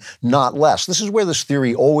moderation, not less." This is where this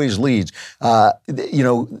theory always leads.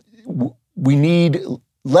 We need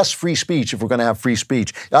less free speech if we're going to have free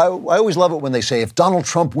speech. I always love it when they say, if Donald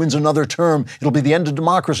Trump wins another term, it'll be the end of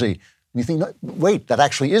democracy. And you think, wait, that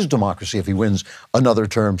actually is democracy if he wins another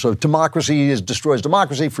term. So democracy destroys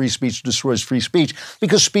democracy, free speech destroys free speech,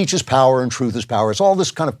 because speech is power and truth is power. It's all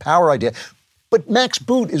this kind of power idea. But Max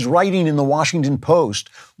Boot is writing in the Washington Post,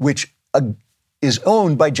 which is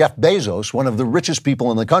owned by Jeff Bezos, one of the richest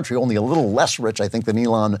people in the country, only a little less rich, I think, than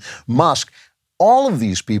Elon Musk. All of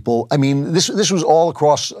these people, I mean, this was all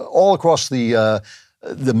across the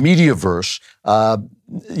mediaverse.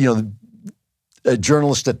 A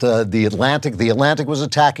journalist at The Atlantic. The Atlantic was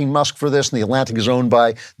attacking Musk for this, and The Atlantic is owned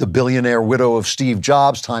by the billionaire widow of Steve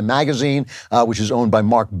Jobs, Time Magazine, which is owned by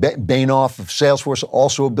Mark Bainoff of Salesforce,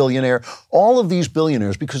 also a billionaire. All of these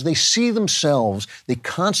billionaires, because they see themselves, they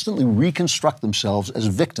constantly reconstruct themselves as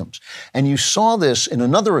victims. And you saw this in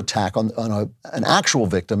another attack on an actual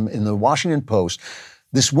victim in the Washington Post.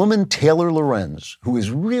 This woman, Taylor Lorenz, who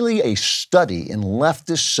is really a study in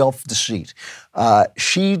leftist self-deceit,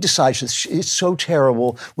 she decides that it's so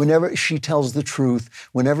terrible. Whenever she tells the truth,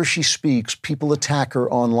 whenever she speaks, people attack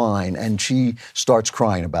her online, and she starts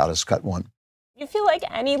crying about it. It's cut one. You feel like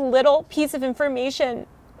any little piece of information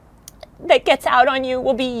that gets out on you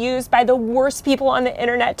will be used by the worst people on the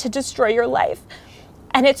internet to destroy your life.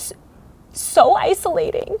 And it's so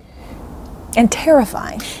isolating. And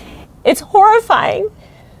terrifying. It's horrifying.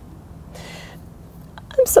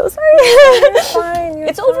 I'm so sorry. You're fine.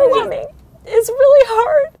 It's overwhelming. It's really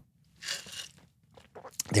hard.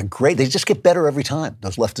 They're great. They just get better every time,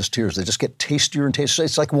 those leftist tears. They just get tastier and tastier.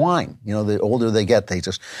 It's like wine. You know, the older they get, they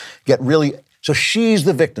just get really... So she's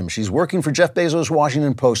the victim. She's working for Jeff Bezos'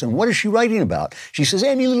 Washington Post. And what is she writing about? She says,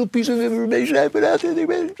 any little piece of information I put out there.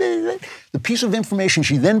 The piece of information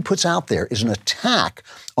she then puts out there is an attack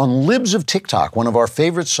on Libs of TikTok, one of our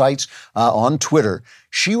favorite sites on Twitter.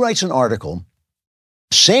 She writes an article.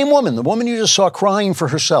 Same woman, the woman you just saw crying for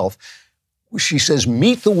herself. She says,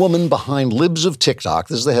 meet the woman behind Libs of TikTok.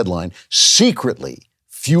 This is the headline. Secretly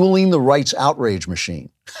fueling the rights outrage machine.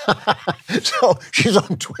 So she's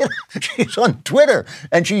on Twitter. She's on Twitter,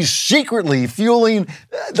 and she's secretly fueling.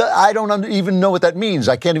 I don't even know what that means.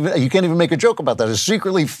 You can't even make a joke about that. It's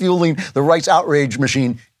secretly fueling the rights outrage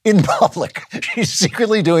machine in public. She's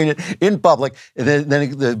secretly doing it in public. And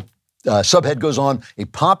then the subhead goes on. A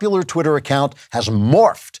popular Twitter account has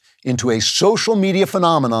morphed into a social media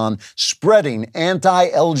phenomenon, spreading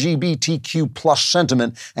anti-LGBTQ plus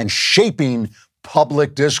sentiment and shaping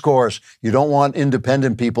public discourse. You don't want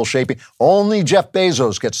independent people shaping. Only Jeff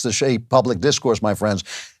Bezos gets to shape public discourse, my friends.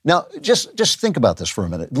 Now, just think about this for a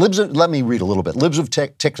minute. Let me read a little bit. Libs of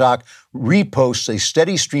TikTok reposts a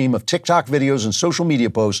steady stream of TikTok videos and social media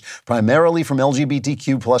posts, primarily from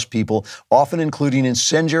LGBTQ plus people, often including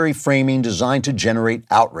incendiary framing designed to generate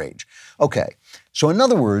outrage. Okay. So in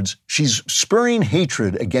other words, she's spurring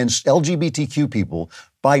hatred against LGBTQ people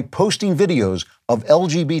by posting videos of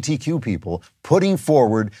LGBTQ people putting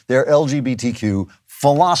forward their LGBTQ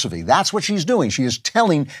philosophy. That's what she's doing. She is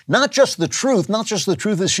telling not just the truth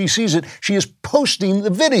as she sees it, she is posting the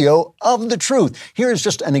video of the truth. Here is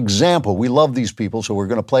just an example. We love these people, so we're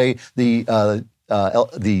going to play the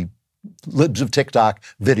Libs of TikTok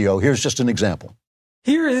video. Here's just an example.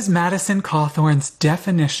 Here is Madison Cawthorn's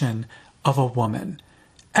definition of a woman.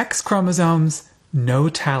 X chromosomes, no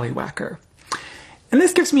tallywhacker. And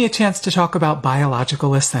this gives me a chance to talk about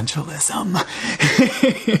biological essentialism.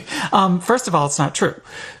 First of all, it's not true.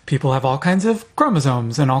 People have all kinds of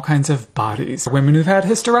chromosomes and all kinds of bodies. Women who've had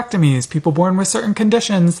hysterectomies, people born with certain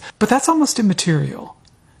conditions, but that's almost immaterial.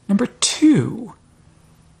 Number two,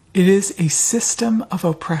 it is a system of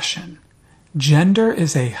oppression. Gender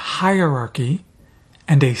is a hierarchy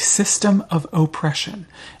and a system of oppression.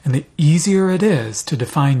 And the easier it is to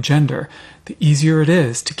define gender, the easier it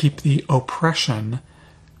is to keep the oppression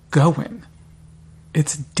going.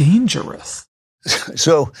 It's dangerous.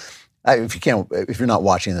 So, if you're not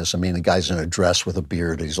watching this, I mean, the guy's in a dress with a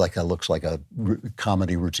beard. He's looks like a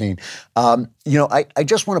comedy routine. I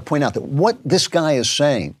just want to point out that what this guy is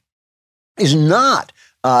saying is not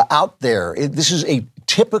out there. This is a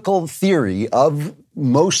typical theory of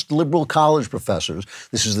most liberal college professors.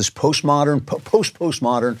 This is this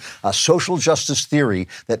post-postmodern social justice theory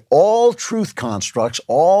that all truth constructs,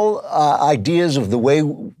 all ideas of the way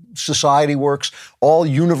society works, all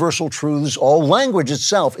universal truths, all language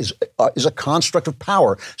itself is a construct of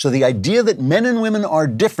power. So the idea that men and women are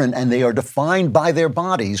different and they are defined by their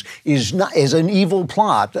bodies is an evil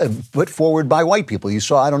plot put forward by white people.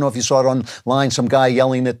 I don't know if you saw it online, some guy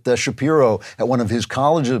yelling at Shapiro at one of his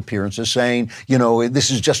college appearances saying,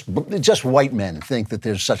 this is just white men think that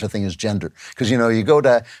there's such a thing as gender. Because, you go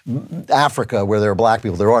to Africa where there are black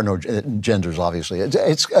people, there are no genders, obviously.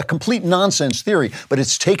 It's a complete nonsense theory, but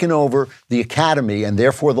it's taken over the academy and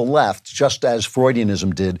therefore the left, just as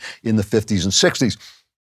Freudianism did in the 50s and 60s.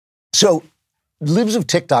 So Libs of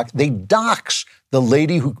TikTok, they dox the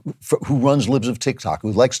lady who runs Libs of TikTok,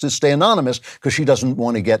 who likes to stay anonymous because she doesn't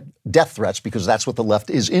want to get death threats, because that's what the left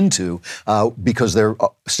is into, because they're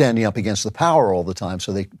standing up against the power all the time.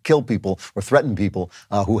 So they kill people or threaten people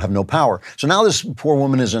who have no power. So now this poor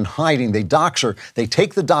woman is in hiding. They dox her. They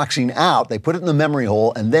take the doxing out. They put it in the memory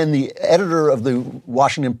hole. And then the editor of the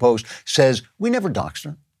Washington Post says, we never doxed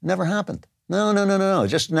her. Never happened. No.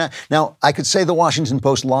 Now, I could say the Washington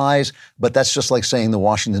Post lies, but that's just like saying the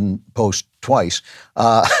Washington Post twice.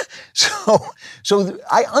 So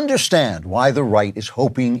I understand why the right is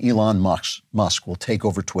hoping Elon Musk will take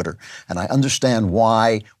over Twitter. And I understand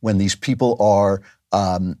why, when these people are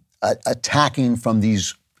attacking from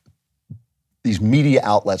these media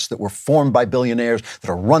outlets that were formed by billionaires,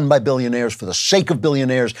 that are run by billionaires for the sake of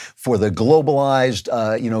billionaires, for the globalized,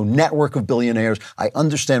 network of billionaires. I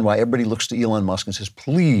understand why everybody looks to Elon Musk and says,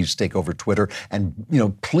 please take over Twitter and,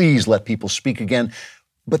 please let people speak again.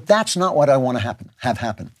 But that's not what I want to have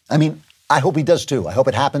happen. I mean, I hope he does too. I hope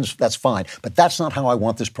it happens. That's fine. But that's not how I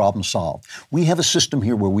want this problem solved. We have a system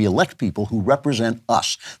here where we elect people who represent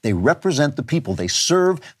us. They represent the people. They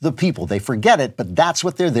serve the people. They forget it, but that's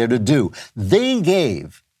what they're there to do.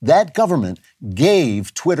 That government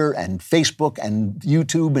gave Twitter and Facebook and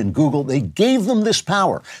YouTube and Google, they gave them this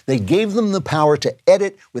power. They gave them the power to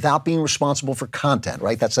edit without being responsible for content,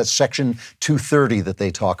 right? That's that Section 230 that they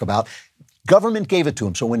talk about. Government gave it to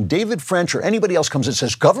him. So when David French or anybody else comes and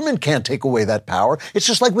says, government can't take away that power, it's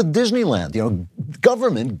just like with Disneyland.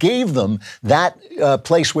 Government gave them that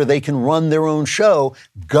place where they can run their own show.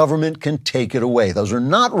 Government can take it away. Those are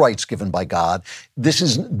not rights given by God.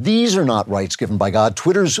 These are not rights given by God.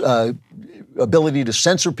 Twitter's ability to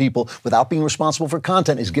censor people without being responsible for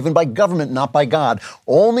content is given by government, not by God.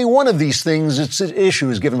 Only one of these things, its issue,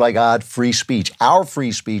 is given by God: free speech. Our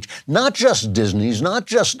free speech, not just Disney's, not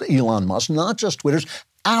just Elon Musk, not just Twitter's,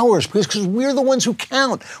 ours, because we're the ones who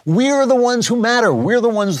count. We're the ones who matter. We're the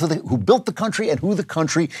ones who built the country and who the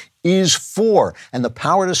country is for. And the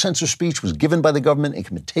power to censor speech was given by the government. It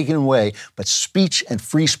can be taken away. But speech and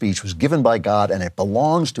free speech was given by God, and it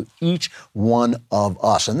belongs to each one of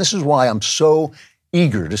us. And this is why I'm so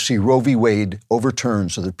eager to see Roe v. Wade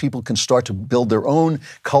overturned so that people can start to build their own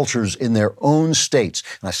cultures in their own states.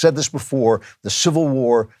 And I said this before, the Civil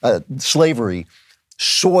War, slavery,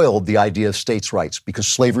 soiled the idea of states' rights because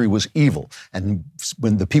slavery was evil. And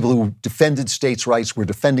when the people who defended states' rights were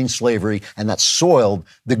defending slavery, and that soiled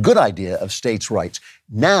the good idea of states' rights.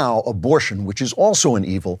 Now, abortion, which is also an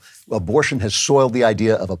evil, abortion has soiled the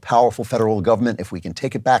idea of a powerful federal government. If we can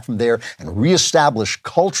take it back from there and reestablish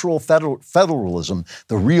cultural federalism,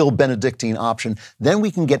 the real Benedictine option, then we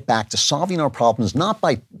can get back to solving our problems, not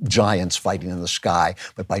by giants fighting in the sky,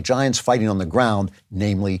 but by giants fighting on the ground,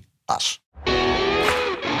 namely us.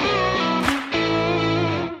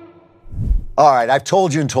 All right, I've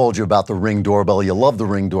told you about the Ring doorbell. You love the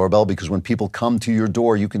Ring doorbell because when people come to your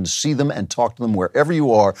door, you can see them and talk to them wherever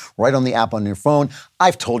you are, right on the app on your phone.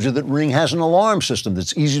 I've told you that Ring has an alarm system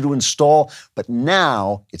that's easy to install, but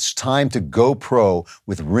now it's time to go pro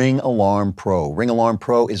with Ring Alarm Pro. Ring Alarm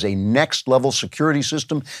Pro is a next-level security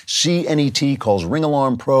system. CNET calls Ring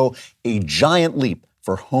Alarm Pro a giant leap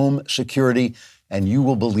for home security. And you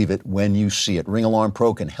will believe it when you see it. Ring Alarm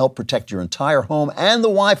Pro can help protect your entire home and the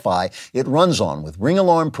Wi-Fi it runs on. With Ring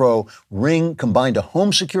Alarm Pro, Ring combined a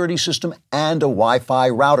home security system and a Wi-Fi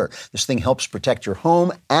router. This thing helps protect your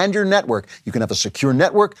home and your network. You can have a secure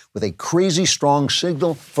network with a crazy strong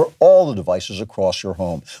signal for all the devices across your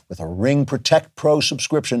home. With a Ring Protect Pro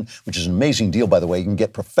subscription, which is an amazing deal, by the way, you can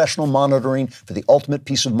get professional monitoring for the ultimate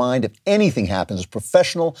peace of mind. If anything happens,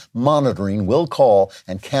 professional monitoring will call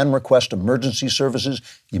and can request emergency services.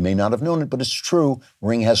 You may not have known it, but it's true.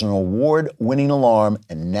 Ring has an award-winning alarm,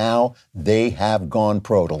 and now they have gone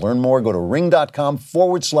pro. To learn more, go to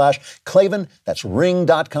ring.com/Klavan. That's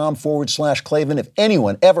ring.com/Klavan. If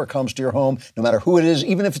anyone ever comes to your home, no matter who it is,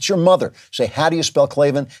 even if it's your mother, say, how do you spell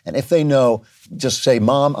Klavan? And if they know, just say,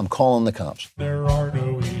 Mom, I'm calling the cops. There are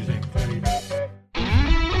no easy things.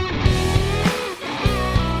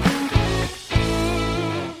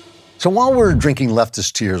 So while we're drinking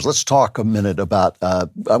leftist tears, let's talk a minute about, I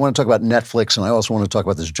want to talk about Netflix, and I also want to talk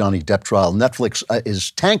about this Johnny Depp trial. Netflix is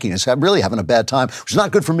tanking. It's really having a bad time, which is not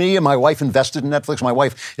good for me. And my wife invested in Netflix. My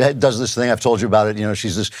wife does this thing. I've told you about it. You know,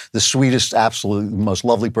 she's the sweetest, absolute, most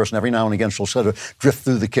lovely person. Every now and again, she'll sort of drift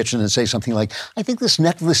through the kitchen and say something like, I think this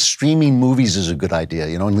Netflix streaming movies is a good idea.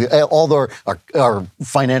 You know, and all our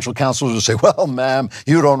financial counselors will say, well, ma'am,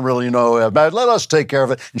 you don't really know. Let us take care of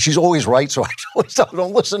it. And she's always right. So I always tell her,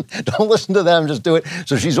 don't listen to them, just do it.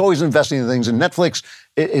 So she's always investing in things. And Netflix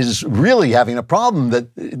is really having a problem that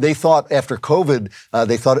they thought after COVID,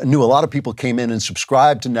 knew a lot of people came in and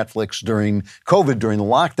subscribed to Netflix during COVID, during the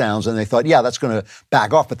lockdowns. And they thought, yeah, that's going to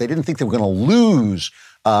back off. But they didn't think they were going to lose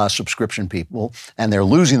subscription people, and they're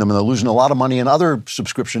losing them, and they're losing a lot of money, and other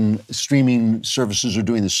subscription streaming services are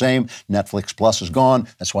doing the same. Netflix Plus is gone.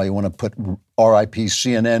 That's why you want to put RIP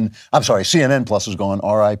CNN. I'm sorry, CNN Plus is gone.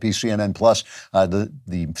 RIP CNN Plus,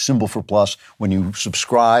 the symbol for plus, when you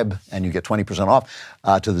subscribe, and you get 20% off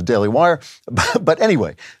to the Daily Wire. But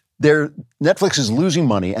anyway, Netflix is losing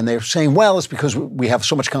money, and they're saying, well, it's because we have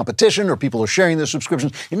so much competition or people are sharing their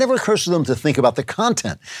subscriptions. It never occurs to them to think about the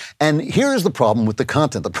content. And here's the problem with the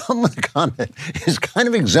content. The problem with the content is kind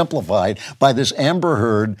of exemplified by this Amber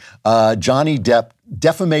Heard, Johnny Depp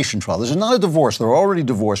defamation trial. This is not a divorce. They're already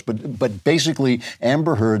divorced, but basically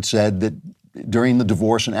Amber Heard said that during the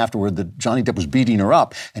divorce and afterward that Johnny Depp was beating her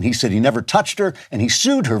up. And he said he never touched her, and he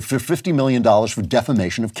sued her for $50 million for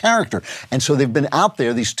defamation of character. And so they've been out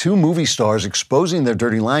there, these two movie stars, exposing their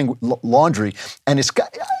dirty laundry. And it's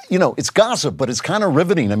gossip, but it's kind of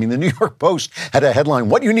riveting. I mean, the New York Post had a headline,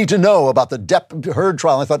 "What you need to know about the Depp Heard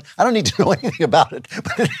trial." I thought, I don't need to know anything about it.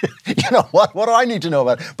 But what do I need to know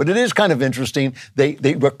about it? But it is kind of interesting.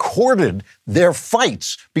 They recorded their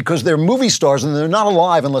fights because they're movie stars and they're not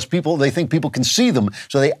alive unless they think people can see them.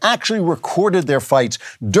 So they actually recorded their fights,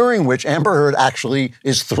 during which Amber Heard actually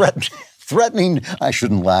is threatening, I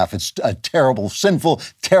shouldn't laugh, it's a terrible, sinful,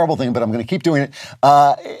 terrible thing, but I'm going to keep doing it.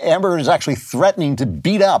 Amber Heard is actually threatening to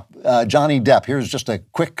beat up Johnny Depp. Here's just a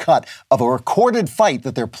quick cut of a recorded fight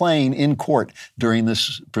that they're playing in court during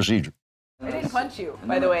this procedure. I didn't punch you,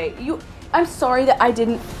 by the way. I'm sorry that I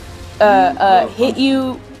didn't hit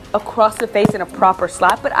you across the face in a proper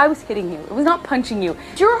slap, but I was hitting you. It was not punching you.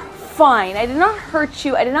 You're fine. I did not hurt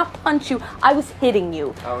you. I did not punch you. I was hitting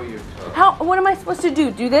you. How are you? What am I supposed to do?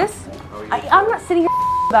 Do this? I'm not sitting here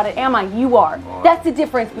about it, am I? You are. That's the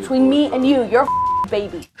difference between me and you. You're a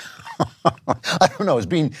baby. I don't know. Is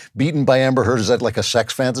being beaten by Amber Heard, is that like a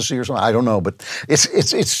sex fantasy or something? I don't know, but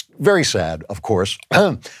it's very sad, of course.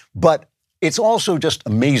 But it's also just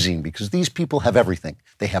amazing because these people have everything.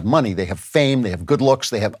 They have money, they have fame, they have good looks,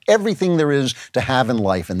 they have everything there is to have in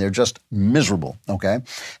life, and they're just miserable, okay?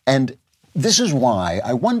 And this is why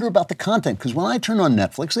I wonder about the content, because when I turn on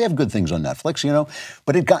Netflix, they have good things on Netflix,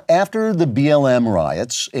 but after the BLM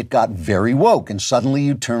riots, it got very woke, and suddenly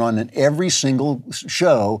you turn on and every single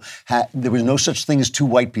show, there was no such thing as two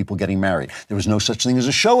white people getting married. There was no such thing as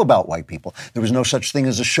a show about white people. There was no such thing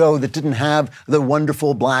as a show that didn't have the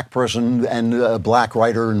wonderful black person and a black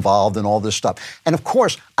writer involved and all this stuff. And of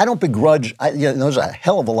course, I don't begrudge, there's a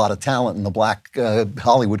hell of a lot of talent in the black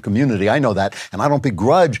Hollywood community, I know that, and I don't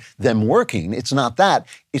begrudge them working. It's not that.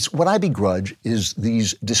 It's what I begrudge is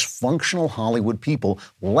these dysfunctional Hollywood people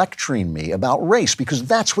lecturing me about race, because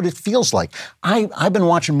that's what it feels like. I've been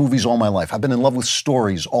watching movies all my life. I've been in love with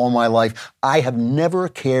stories all my life. I have never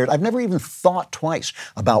cared. I've never even thought twice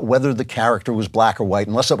about whether the character was black or white,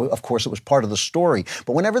 unless, of course, it was part of the story.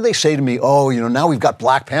 But whenever they say to me, oh, now we've got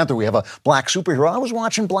Black Panther, we have a black superhero. I was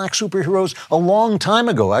watching black superheroes a long time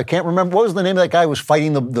ago. I can't remember. What was the name of that guy who was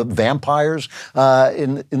fighting the vampires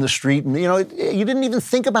in the street? And, you didn't even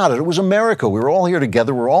think about it. It was America. We were all here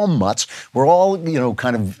together. We're all mutts. We're all,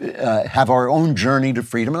 kind of have our own journey to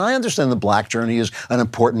freedom. And I understand the black journey is an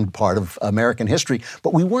important part of American history,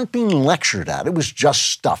 but we weren't being lectured at. It was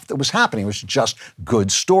just stuff that was happening. It was just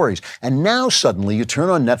good stories. And now suddenly you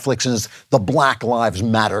turn on Netflix and it's the Black Lives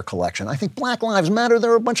Matter collection. I think Black Lives Matter,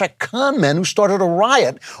 they're a bunch of con men who started a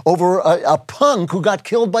riot over a punk who got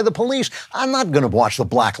killed by the police. I'm not going to watch the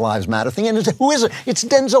Black Lives Matter thing. And who is it? It's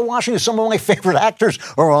Denzel Washington. Some of my favorite actors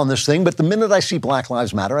are on this thing. But the minute I see Black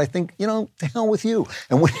Lives Matter, I think, to hell with you.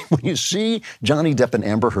 And when you see Johnny Depp and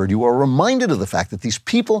Amber Heard, you are reminded of the fact that these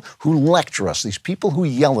people who lecture us, these people who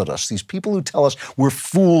yell at us, these people who tell us we're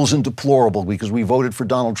fools and deplorable because we voted for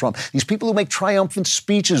Donald Trump, these people who make triumphant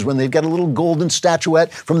speeches when they've got a little golden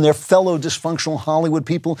statuette from their fellow dysfunctional Hollywood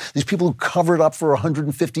people, these people who covered up for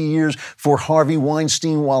 150 years for Harvey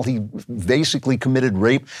Weinstein while he basically committed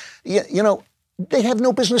rape, they have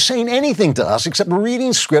no business saying anything to us except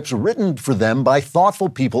reading scripts written for them by thoughtful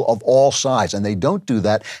people of all sides. And they don't do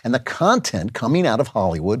that. And the content coming out of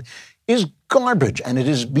Hollywood is garbage, and it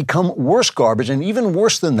has become worse garbage, and even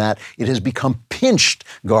worse than that, it has become pinched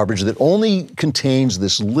garbage that only contains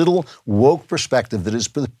this little woke perspective that is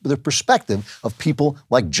the perspective of people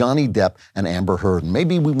like Johnny Depp and Amber Heard. And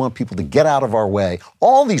maybe we want people to get out of our way.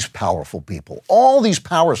 All these powerful people, all these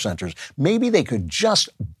power centers, maybe they could just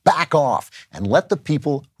back off and let the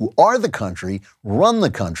people who are the country run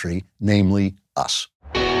the country, namely us.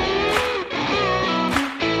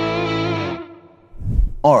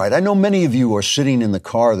 All right, I know many of you are sitting in the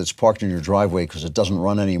car that's parked in your driveway because it doesn't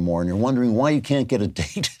run anymore, and you're wondering why you can't get a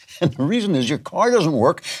date. And the reason is your car doesn't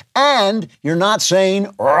work, and you're not saying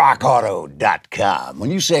rockauto.com.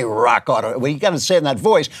 When you say rockauto, well, you got to say it in that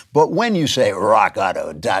voice, but when you say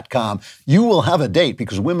rockauto.com, you will have a date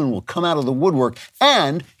because women will come out of the woodwork,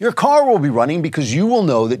 and your car will be running because you will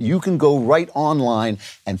know that you can go right online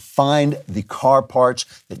and find the car parts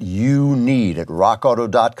that you need at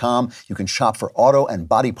rockauto.com. You can shop for auto and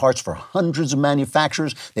body parts for hundreds of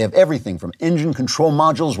manufacturers. They have everything from engine control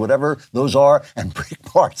modules, whatever those are, and brake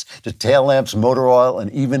parts to tail lamps, motor oil,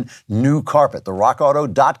 and even new carpet. The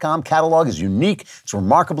rockauto.com catalog is unique. It's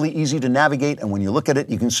remarkably easy to navigate, and when you look at it,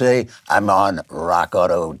 you can say, I'm on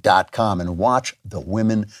rockauto.com, and watch the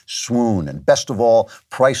women swoon. And best of all,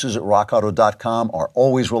 prices at rockauto.com are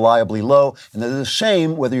always reliably low, and they're the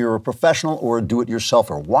same whether you're a professional or a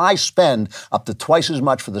do-it-yourselfer. Why spend up to twice as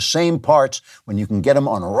much for the same parts when you can get them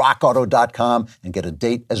on rockauto.com and get a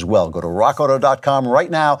date as well? Go to rockauto.com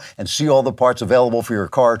right now and see all the parts available for your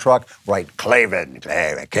car or truck. Write Klavan,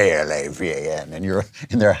 K-L-A-V-A-N, and you're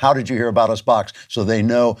in their How Did You Hear About Us box so they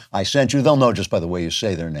know I sent you. They'll know just by the way you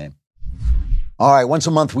say their name. All right, once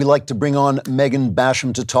a month, we like to bring on Megan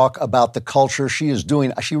Basham to talk about the culture. She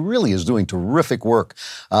really is doing terrific work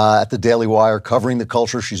at the Daily Wire, covering the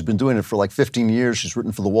culture. She's been doing it for like 15 years. She's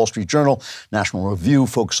written for the Wall Street Journal, National Review,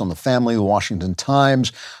 Focus on the Family, the Washington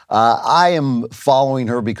Times. I am following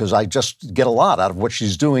her because I just get a lot out of what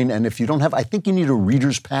she's doing. And if you don't have, I think you need a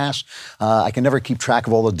reader's pass. I can never keep track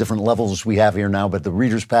of all the different levels we have here now, but the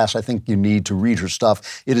reader's pass, I think you need to read her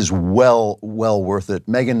stuff. It is well worth it.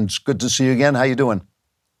 Megan, it's good to see you again. How you doing?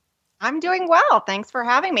 I'm doing well. Thanks for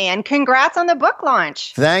having me. And congrats on the book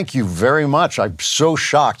launch. Thank you very much. I'm so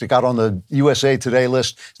shocked. It got on the USA Today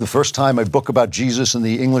list. It's the first time a book about Jesus and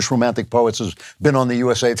the English Romantic poets has been on the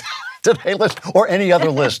USA Today list or any other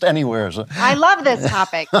list anywhere. So. I love this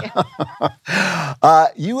topic.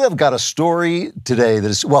 You have got a story today that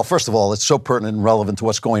is, well, first of all, it's so pertinent and relevant to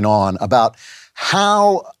what's going on about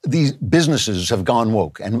how these businesses have gone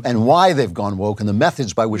woke and why they've gone woke and the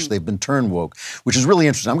methods by which they've been turned woke, which is really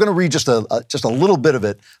interesting. I'm going to read just a little bit of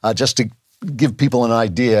it just to give people an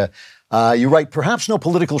idea. You write, perhaps no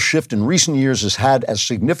political shift in recent years has had as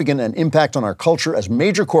significant an impact on our culture as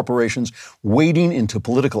major corporations wading into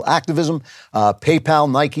political activism.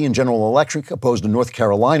 PayPal, Nike, and General Electric opposed a North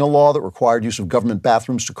Carolina law that required use of government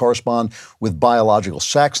bathrooms to correspond with biological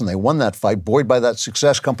sex, and they won that fight. Buoyed by that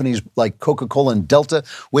success, companies like Coca-Cola and Delta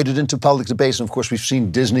waded into public debate. And, of course, we've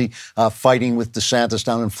seen Disney fighting with DeSantis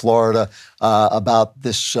down in Florida about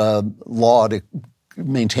this law to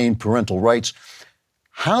maintain parental rights.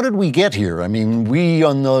 How did we get here? I mean, we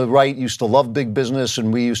on the right used to love big business,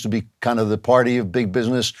 and we used to be kind of the party of big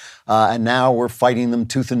business, and now we're fighting them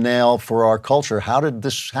tooth and nail for our culture. How did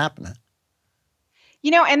this happen?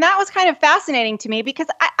 And that was kind of fascinating to me because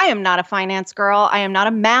I am not a finance girl. I am not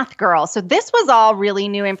a math girl. So this was all really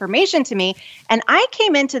new information to me. And I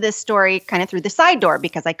came into this story kind of through the side door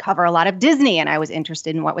because I cover a lot of Disney and I was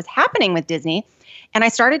interested in what was happening with Disney. And I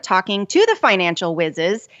started talking to the financial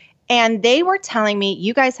whizzes, and they were telling me,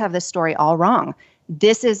 you guys have this story all wrong.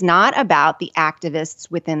 This is not about the activists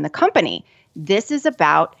within the company. This is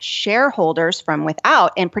about shareholders from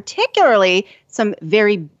without, and particularly some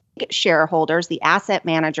very big shareholders, the asset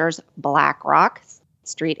managers, BlackRock,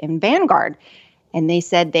 Street, and Vanguard. And they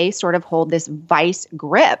said they sort of hold this vice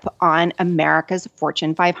grip on America's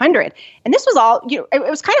Fortune 500. And this was all, it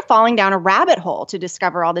was kind of falling down a rabbit hole to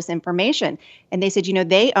discover all this information. And they said,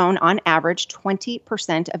 they own on average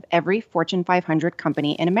 20% of every Fortune 500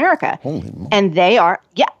 company in America. Holy moly. And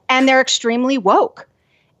and they're extremely woke.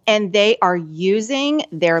 And they are using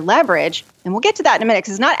their leverage, and we'll get to that in a minute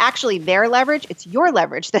because it's not actually their leverage, it's your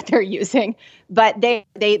leverage that they're using. But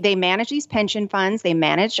they manage these pension funds, they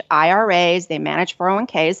manage IRAs, they manage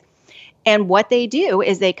 401ks. And what they do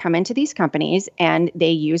is they come into these companies and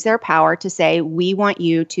they use their power to say, we want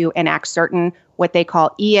you to enact certain what they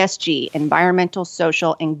call ESG, environmental,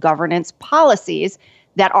 social, and governance policies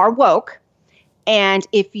that are woke. And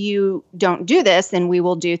if you don't do this, then we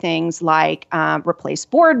will do things like replace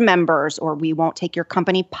board members, or we won't take your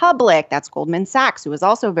company public. That's Goldman Sachs, who is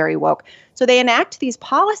also very woke. So they enact these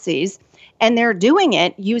policies, and they're doing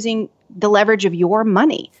it using the leverage of your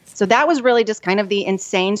money. So that was really just kind of the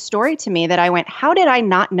insane story to me that I went, how did I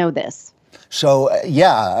not know this? So, it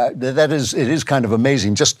is kind of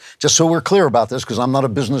amazing. Just so we're clear about this, because I'm not a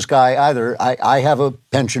business guy either. I have a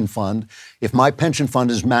pension fund. If my pension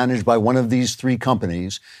fund is managed by one of these three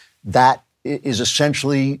companies, those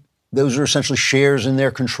are essentially shares in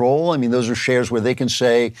their control. I mean, those are shares where they can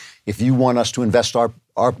say, if you want us to invest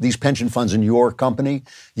these pension funds in your company,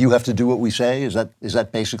 you have to do what we say. Is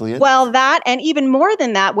that basically it? Well, that, and even more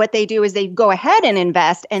than that, what they do is they go ahead and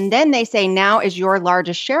invest, and then they say, now as your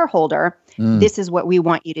largest shareholder, this is what we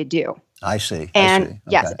want you to do. I see. Yes.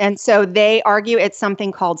 Okay. And so they argue it's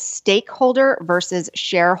something called stakeholder versus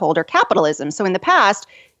shareholder capitalism. So in the past,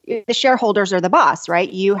 the shareholders are the boss, right?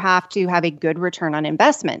 You have to have a good return on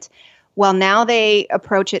investment. Well, now they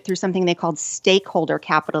approach it through something they called stakeholder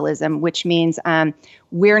capitalism, which means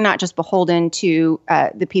we're not just beholden to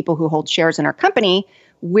the people who hold shares in our company.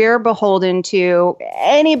 We're beholden to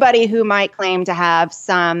anybody who might claim to have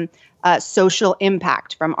some social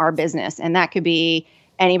impact from our business. And that could be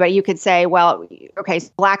anybody. You could say, well, okay, so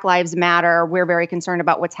Black Lives Matter. We're very concerned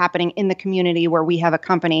about what's happening in the community where we have a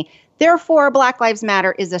company. Therefore, Black Lives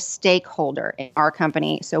Matter is a stakeholder in our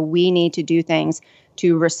company. So we need to do things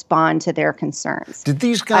to respond to their concerns. Did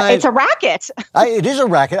these guys? It's a racket. It is a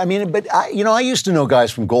racket. I mean, but I used to know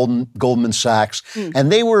guys from Goldman Sachs,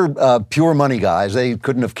 and they were pure money guys. They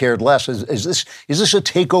couldn't have cared less. Is this a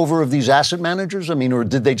takeover of these asset managers? I mean, or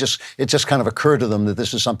did it just kind of occur to them that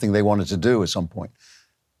this is something they wanted to do at some point?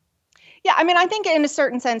 Yeah, I mean, I think in a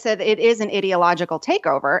certain sense that it is an ideological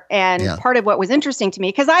takeover. And part of what was interesting to me,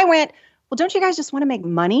 because I went, well, don't you guys just want to make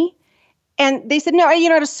money? And they said, no,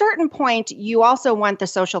 at a certain point, you also want the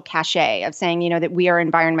social cachet of saying, that we are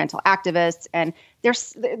environmental activists. And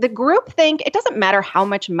there's the group think, it doesn't matter how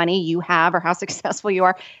much money you have or how successful you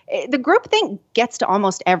are. The group think gets to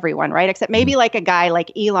almost everyone, right? Except maybe like a guy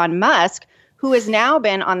like Elon Musk, who has now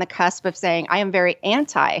been on the cusp of saying, I am very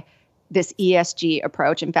anti this ESG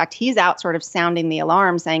approach. In fact, he's out sort of sounding the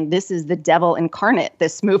alarm saying this is the devil incarnate,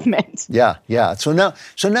 this movement. Yeah. So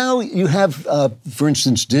now you have, for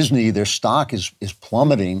instance, Disney, their stock is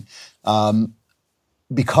plummeting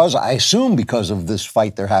because of this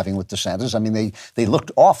fight they're having with DeSantis. I mean, they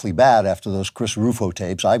looked awfully bad after those Chris Rufo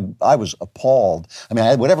tapes. I was appalled. I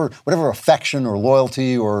mean, whatever affection or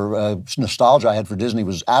loyalty or nostalgia I had for Disney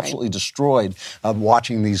was absolutely destroyed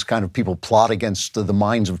watching these kind of people plot against the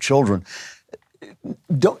minds of children.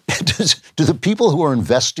 Do the people who are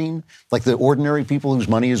investing, like the ordinary people whose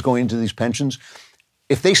money is going into these pensions,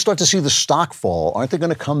 if they start to see the stock fall, aren't they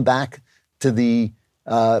going to come back to the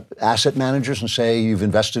asset managers and say, you've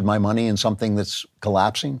invested my money in something that's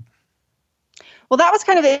collapsing? Well, that was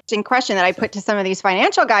kind of an interesting question that I put to some of these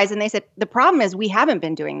financial guys. And they said, the problem is we haven't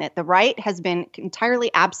been doing that. The right has been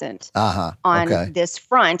entirely absent on this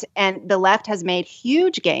front. And the left has made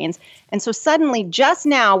huge gains. And so suddenly, just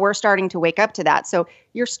now, we're starting to wake up to that. So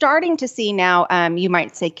you're starting to see now, you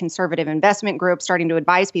might say conservative investment groups starting to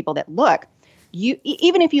advise people that, look,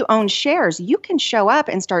 even if you own shares, you can show up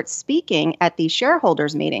and start speaking at these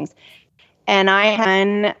shareholders meetings. And I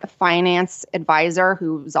had a finance advisor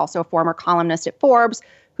who's also a former columnist at Forbes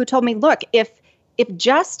who told me, look, if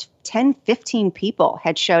just 10, 15 people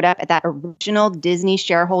had showed up at that original Disney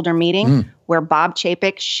shareholder meeting where Bob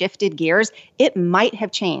Chapek shifted gears, it might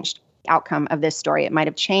have changed the outcome of this story. It might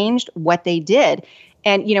have changed what they did.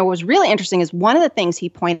 And, what was really interesting is one of the things he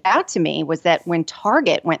pointed out to me was that when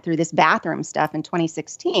Target went through this bathroom stuff in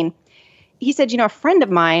 2016, he said, a friend of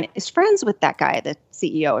mine is friends with that guy, the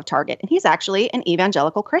CEO of Target, and he's actually an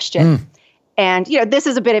evangelical Christian. And, this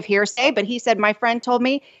is a bit of hearsay, but he said, my friend told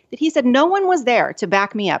me that he said, no one was there to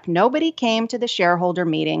back me up. Nobody came to the shareholder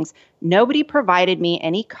meetings. Nobody provided me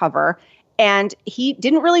any cover. And he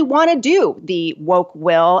didn't really want to do the woke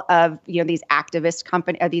will of, these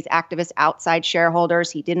activist outside shareholders.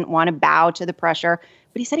 He didn't want to bow to the pressure,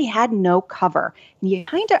 but he said he had no cover.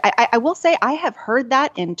 And I will say I have heard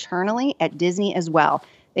that internally at Disney as well.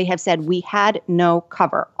 They have said we had no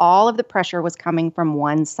cover. All of the pressure was coming from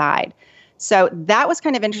one side. So that was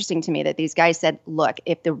kind of interesting to me that these guys said, look,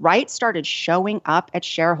 if the right started showing up at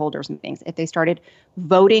shareholders meetings, if they started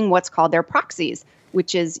voting what's called their proxies,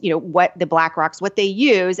 which is, what the BlackRocks, what they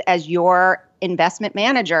use as your investment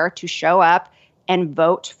manager to show up and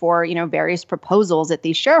vote for, various proposals at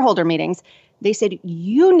these shareholder meetings. They said,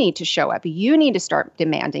 you need to show up. You need to start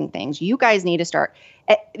demanding things. You guys need to start.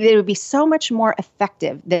 It would be so much more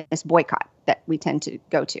effective than this boycott that we tend to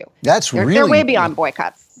go to. They're way beyond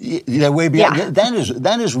boycotts. Yeah, way beyond. Yeah.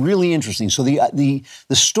 That is really interesting. So the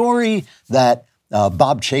story that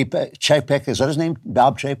Bob Chapek, is that his name?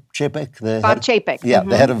 Bob Chapek? Bob Chapek. Yeah,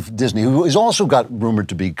 the head of Disney, who has also got rumored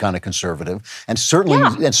to be kind of conservative, and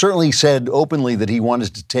certainly said openly that he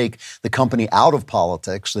wanted to take the company out of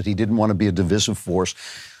politics, that he didn't want to be a divisive force.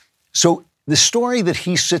 So the story that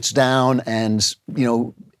he sits down and,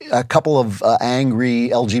 a couple of angry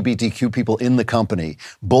LGBTQ people in the company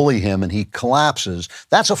bully him and he collapses,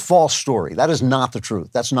 that's a false story. That is not the truth.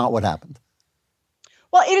 That's not what happened.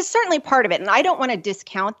 Well, it is certainly part of it, and I don't want to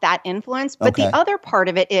discount that influence, but the other part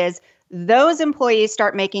of it is those employees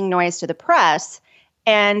start making noise to the press,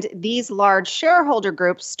 and these large shareholder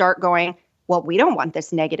groups start going, well, we don't want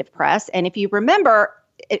this negative press. And if you remember,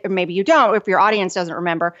 or maybe you don't, if your audience doesn't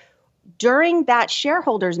remember, during that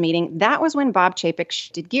shareholders meeting, that was when Bob Chapek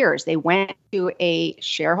shifted gears. They went to a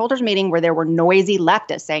shareholders meeting where there were noisy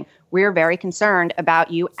leftists saying, we're very concerned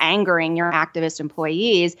about you angering your activist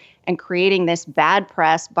employees and creating this bad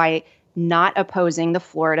press by not opposing the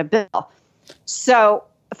Florida bill. So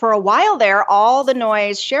for a while there, all the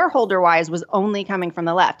noise shareholder-wise was only coming from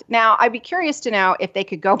the left. Now, I'd be curious to know if they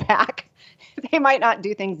could go back. They might not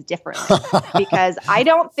do things differently because I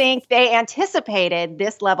don't think they anticipated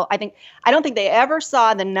this level. I don't think they ever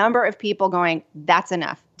saw the number of people going, that's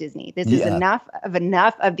enough, Disney. This is enough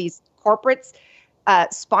of these corporates,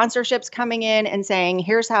 sponsorships coming in and saying,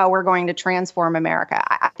 here's how we're going to transform America.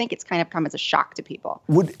 I think it's kind of come as a shock to people.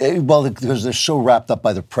 Because they're so wrapped up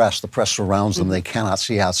by the press surrounds them, they cannot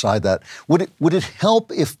see outside that. Would it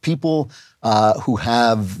help if people who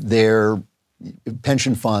have their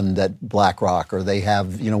pension fund at BlackRock, or they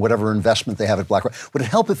have, whatever investment they have at BlackRock, would it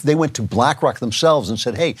help if they went to BlackRock themselves and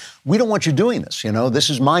said, hey, we don't want you doing this,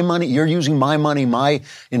 this is my money, you're using my money, my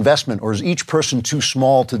investment, or is each person too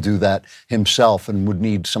small to do that himself and would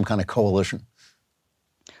need some kind of coalition?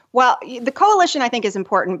 Well, the coalition, I think, is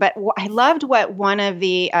important, but I loved what one of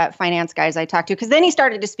the finance guys I talked to, because then he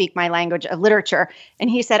started to speak my language of literature, and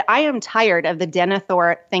he said, I am tired of the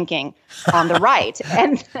Denethor thinking on the right.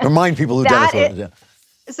 And remind people who Denethor is. Yeah.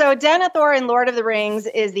 So Denethor in Lord of the Rings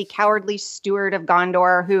is the cowardly steward of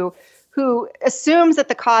Gondor who assumes that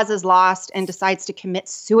the cause is lost and decides to commit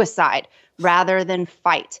suicide rather than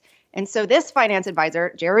fight. And so this finance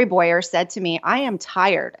advisor, Jerry Boyer, said to me, I am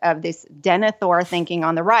tired of this Denethor thinking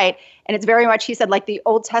on the right. And it's very much, he said, like the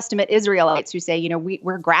Old Testament Israelites who say,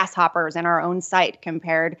 we're grasshoppers in our own sight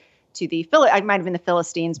compared to I might have been the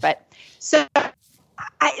Philistines. But so,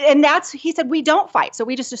 he said, we don't fight. So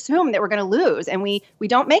we just assume that we're going to lose. And we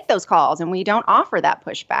don't make those calls and we don't offer that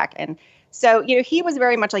pushback. And so, he was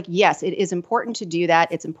very much like, yes, it is important to do that.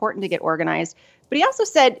 It's important to get organized. But he also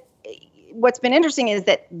said, what's been interesting is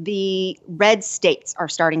that the red states are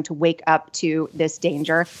starting to wake up to this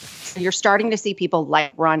danger. So you're starting to see people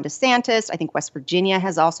like Ron DeSantis. I think West Virginia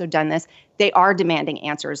has also done this. They are demanding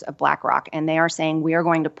answers of BlackRock, and they are saying we are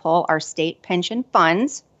going to pull our state pension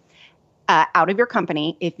funds out of your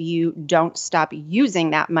company if you don't stop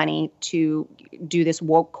using that money to do this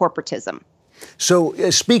woke corporatism. So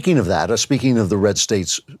speaking of that, speaking of the red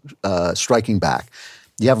states striking back,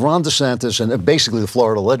 You have Ron DeSantis and basically the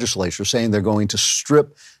Florida legislature saying they're going to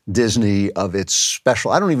strip Disney of its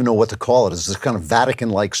special, I don't even know what to call it. It's this kind of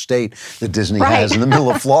Vatican-like state that Disney has in the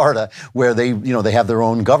middle of Florida where they have their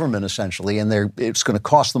own government essentially, and it's going to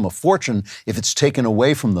cost them a fortune if it's taken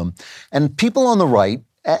away from them. And people on the right,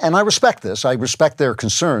 and I respect this, I respect their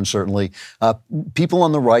concern certainly, people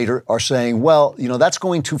on the right are saying, well, that's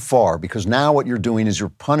going too far because now what you're doing is you're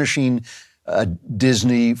punishing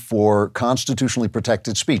Disney for constitutionally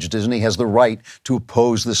protected speech. Disney has the right to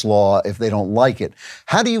oppose this law if they don't like it.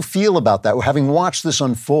 How do you feel about that? Having watched this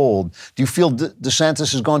unfold, do you feel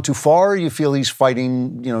DeSantis has gone too far, or do you feel he's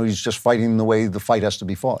fighting, he's just fighting the way the fight has to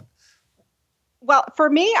be fought? Well, for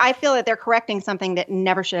me, I feel that they're correcting something that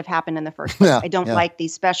never should have happened in the first place. I don't like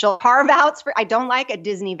these special carve-outs. I don't like a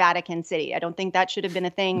Disney Vatican City. I don't think that should have been a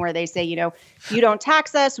thing where they say, you don't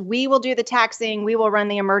tax us, we will do the taxing, we will run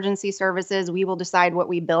the emergency services, we will decide what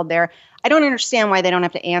we build there. I don't understand why they don't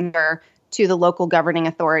have to answer to the local governing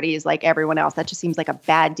authorities like everyone else. That just seems like a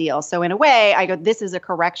bad deal. So in a way, I go, this is a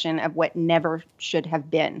correction of what never should have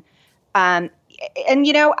been. I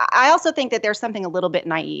also think that there's something a little bit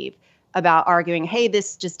naive about arguing, hey, this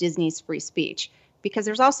is just Disney's free speech. Because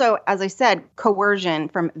there's also, as I said, coercion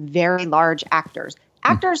from very large actors.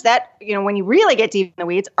 Actors that, when you really get deep in the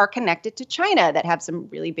weeds, are connected to China, that have some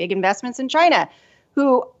really big investments in China,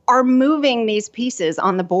 who are moving these pieces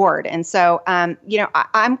on the board. And so, I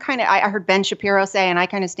heard Ben Shapiro say, and I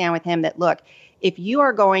kind of stand with him, that, look, if you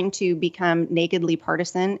are going to become nakedly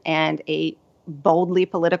partisan and a boldly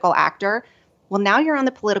political actor, well, now you're on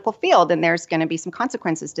the political field, and there's going to be some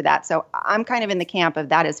consequences to that. So I'm kind of in the camp of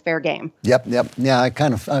that is fair game. Yep. Yeah, I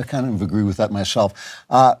kind of agree with that myself.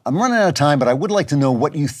 I'm running out of time, but I would like to know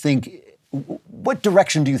what you think. What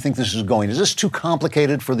direction do you think this is going? Is this too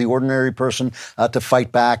complicated for the ordinary person to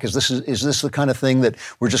fight back? Is this the kind of thing that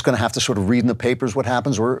we're just going to have to sort of read in the papers what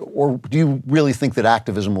happens, or do you really think that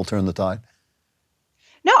activism will turn the tide?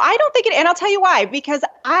 No, I don't think it, and I'll tell you why, because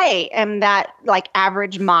I am that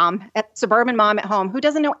average mom, suburban mom at home who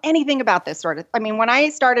doesn't know anything about this sort of, when I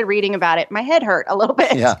started reading about it, my head hurt a little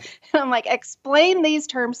bit. Yeah. And I'm like, explain these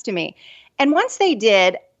terms to me. And once they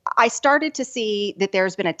did, I started to see that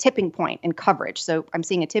there's been a tipping point in coverage. So I'm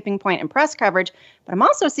seeing a tipping point in press coverage, but I'm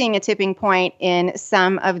also seeing a tipping point in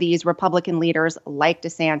some of these Republican leaders like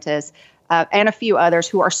DeSantis and a few others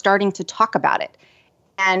who are starting to talk about it.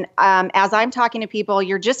 And as I'm talking to people,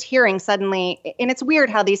 you're just hearing suddenly, and it's weird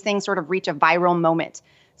how these things sort of reach a viral moment.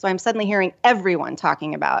 So I'm suddenly hearing everyone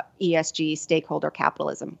talking about ESG, stakeholder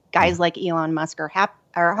capitalism. Guys like Elon Musk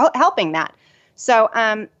are helping that. So,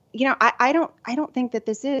 I don't think that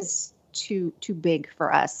this is too big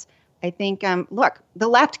for us. I think, look, the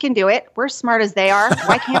left can do it. We're smart as they are.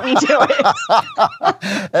 Why can't we do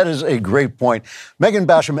it? That is a great point. Megan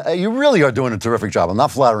Basham, you really are doing a terrific job. I'm not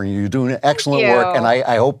flattering you. You're doing excellent work, and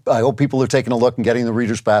I hope people are taking a look and getting the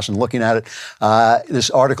Reader's Pass and looking at it. This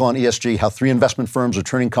article on ESG, how 3 investment firms are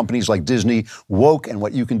turning companies like Disney woke and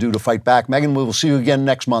what you can do to fight back. Megan, we will see you again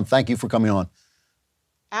next month. Thank you for coming on.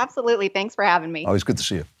 Absolutely. Thanks for having me. Always good to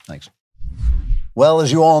see you. Thanks. Well,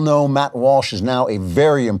 as you all know, Matt Walsh is now a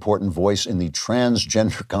very important voice in the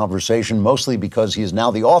transgender conversation, mostly because he is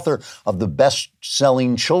now the author of the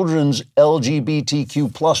best-selling children's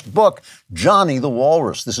LGBTQ plus book, Johnny the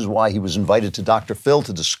Walrus. This is why he was invited to Dr. Phil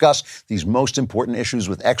to discuss these most important issues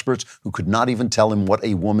with experts who could not even tell him what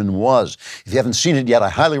a woman was. If you haven't seen it yet, I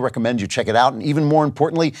highly recommend you check it out. And even more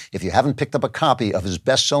importantly, if you haven't picked up a copy of his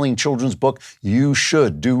best-selling children's book, you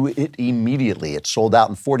should do it immediately. It sold out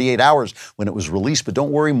in 48 hours when it was released, but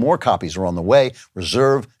don't worry, more copies are on the way.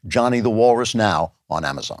 Reserve Johnny the Walrus now on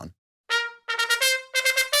Amazon.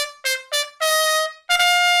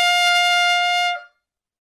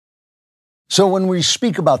 So when we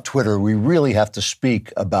speak about Twitter, we really have to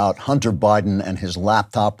speak about Hunter Biden and his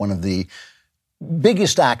laptop, one of the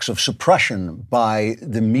biggest acts of suppression by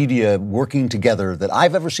the media working together that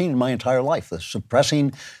I've ever seen in my entire life, the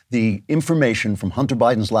suppressing the information from Hunter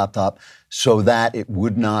Biden's laptop so that it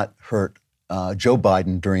would not hurt Joe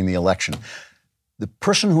Biden during the election. The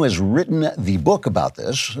person who has written the book about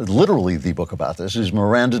this, literally the book about this, is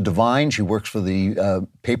Miranda Devine. She works for the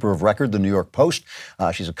paper of record, the New York Post.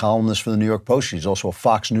 She's a columnist for the New York Post. She's also a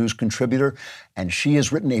Fox News contributor. And she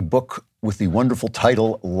has written a book with the wonderful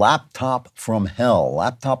title, Laptop from Hell.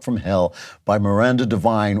 Laptop from Hell by Miranda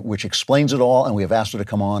Devine, which explains it all. And we have asked her to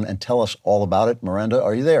come on and tell us all about it. Miranda,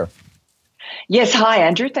 are you there? Yes. Hi,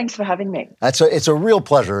 Andrew. Thanks for having me. It's a real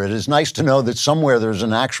pleasure. It is nice to know that somewhere there's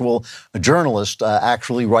an actual journalist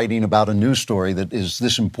actually writing about a news story that is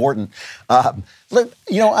this important. I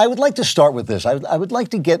would like to start with this. I would like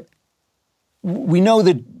to get We know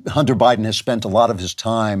that Hunter Biden has spent a lot of his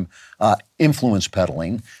time influence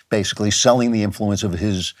peddling, basically selling the influence of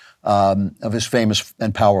his famous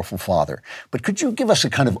and powerful father. But could you give us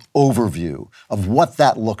a kind of overview of what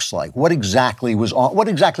that looks like? What exactly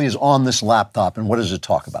is on this laptop, and what does it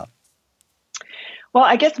talk about? Well,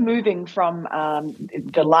 I guess moving from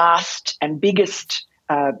the last and biggest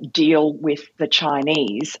deal with the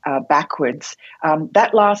Chinese backwards,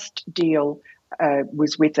 that last deal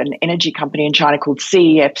was with an energy company in China called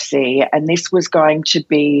CEFC, and this was going to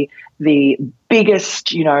be the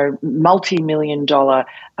biggest, multi-million-dollar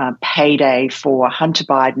payday for Hunter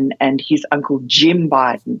Biden and his uncle Jim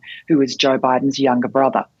Biden, who was Joe Biden's younger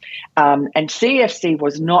brother. And CEFC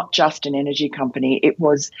was not just an energy company; it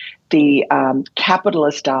was the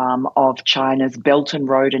capitalist arm of China's Belt and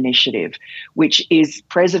Road Initiative, which is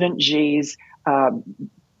President Xi's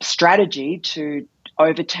strategy to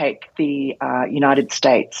overtake the United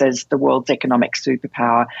States as the world's economic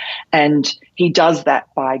superpower. And he does that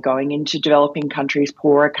by going into developing countries,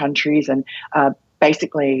 poorer countries, and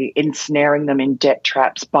basically ensnaring them in debt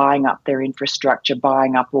traps, buying up their infrastructure,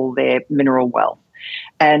 buying up all their mineral wealth.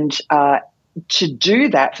 And to do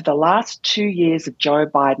that, for the last 2 years of Joe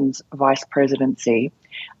Biden's vice presidency,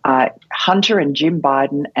 Hunter and Jim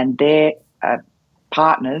Biden and their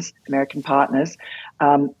partners, American partners,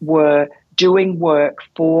 were doing work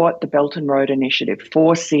for the Belt and Road Initiative,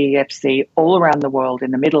 for CEFC, all around the world,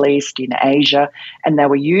 in the Middle East, in Asia, and they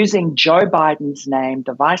were using Joe Biden's name,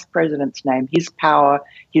 the vice president's name, his power,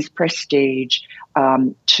 his prestige,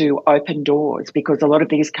 to open doors, because a lot of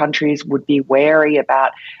these countries would be wary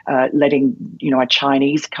about letting, a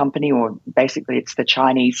Chinese company, or basically it's the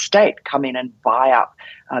Chinese state, come in and buy up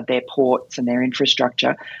their ports and their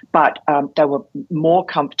infrastructure. But they were more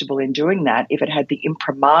comfortable in doing that if it had the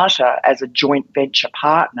imprimatur as a joint venture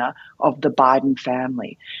partner of the Biden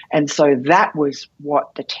family. And so that was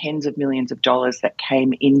what the tens of millions of dollars that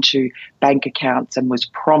came into bank accounts and was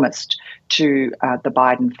promised to the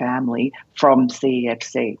Biden family from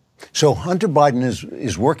CEFC. So Hunter Biden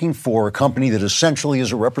is working for a company that essentially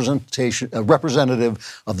is a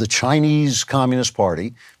representative of the Chinese Communist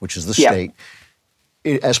Party, which is the state,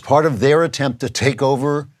 as part of their attempt to take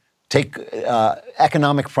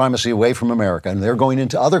economic primacy away from America. And they're going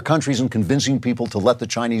into other countries and convincing people to let the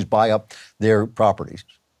Chinese buy up their properties.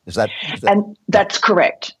 Is that? And that's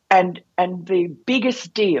correct. And the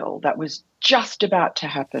biggest deal that was just about to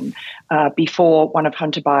happen before one of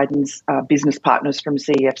Hunter Biden's business partners from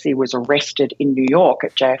CEFC was arrested in New York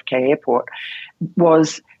at JFK Airport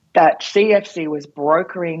was that CEFC was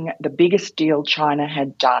brokering the biggest deal China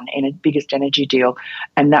had done, in a biggest energy deal,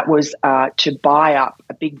 and that was to buy up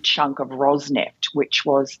a big chunk of Rosneft, which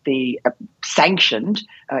was the sanctioned,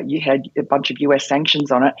 you had a bunch of US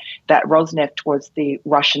sanctions on it, that Rosneft was the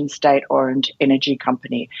Russian state-owned energy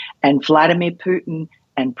company. And Vladimir Putin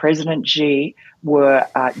and President Xi were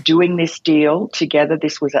doing this deal together.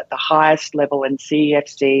 This was at the highest level, and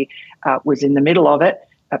CEFC was in the middle of it,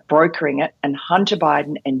 brokering it. And Hunter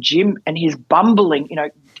Biden and Jim and his bumbling,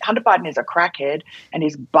 Hunter Biden is a crackhead, and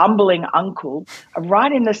his bumbling uncle are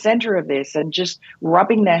right in the center of this and just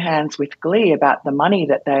rubbing their hands with glee about the money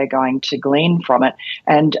that they're going to glean from it.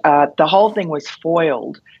 And the whole thing was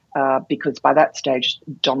foiled because by that stage,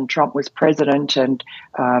 Donald Trump was president, and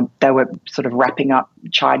they were sort of wrapping up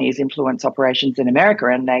Chinese influence operations in America,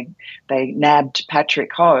 and they nabbed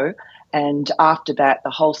Patrick Ho. And after that, the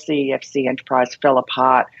whole CEFC enterprise fell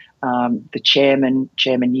apart. The Chairman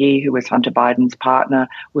Yi, who was Hunter Biden's partner,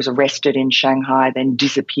 was arrested in Shanghai, then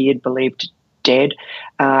disappeared, believed dead.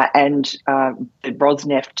 And the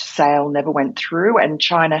Rosneft sale never went through, and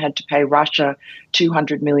China had to pay Russia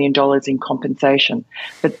 $200 million in compensation.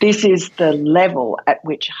 But this is the level at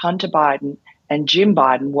which Hunter Biden and Jim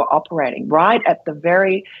Biden were operating, right at the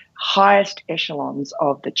very highest echelons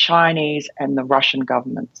of the Chinese and the Russian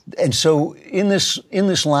governments. And so in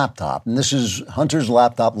this laptop, and this is Hunter's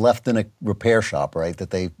laptop left in a repair shop, right,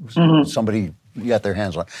 that somebody got their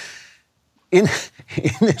hands on. In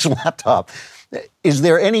this laptop, is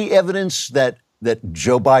there any evidence that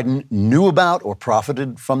Joe Biden knew about or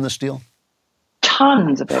profited from this deal?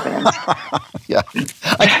 Tons of evidence. Yeah,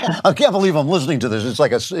 I can't believe I'm listening to this. It's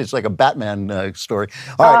like a Batman story.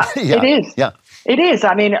 All right, It is. Yeah. It is.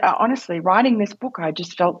 I mean, honestly, writing this book, I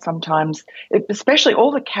just felt sometimes, especially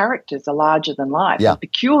all the characters are larger than life and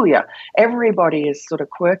peculiar. Everybody is sort of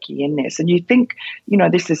quirky in this. And you think,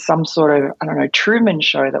 this is some sort of, I don't know, Truman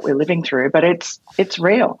Show that we're living through, but it's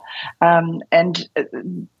real. And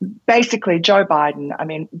basically, Joe Biden, I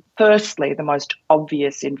mean, firstly, the most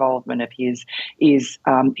obvious involvement of his is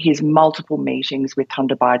his multiple meetings with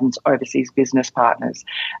Hunter Biden's overseas business partners.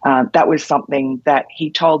 That was something that he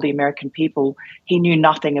told the American people he knew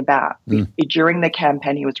nothing about. During the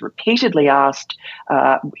campaign, he was repeatedly asked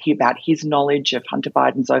about his knowledge of Hunter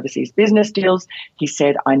Biden's overseas business deals. He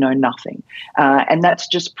said, I know nothing. And that's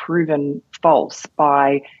just proven false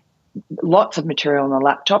by lots of material on the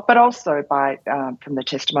laptop, but also by from the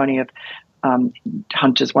testimony of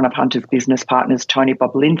one of Hunter's business partners, Tony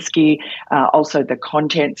Bobulinski, also the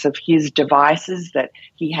contents of his devices that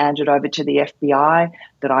he handed over to the FBI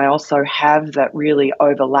that I also have that really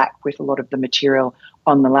overlap with a lot of the material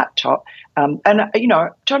on the laptop. And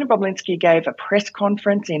Tony Bobulinski gave a press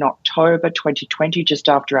conference in October 2020, just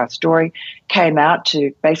after our story came out,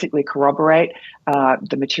 to basically corroborate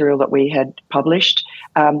the material that we had published.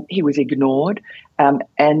 He was ignored. And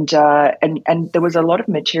there was a lot of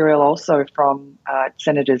material also from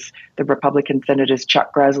the Republican senators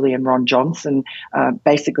Chuck Grassley and Ron Johnson,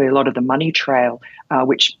 basically a lot of the money trail,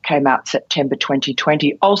 which came out September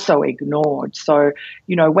 2020, also ignored. So,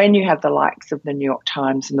 when you have the likes of the New York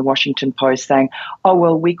Times and the Washington Post saying, oh,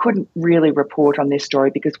 well, we couldn't really report on this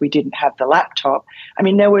story because we didn't have the laptop. I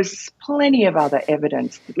mean, there was plenty of other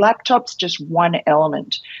evidence. The laptop's just one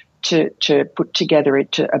element to put together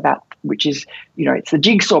which is, it's the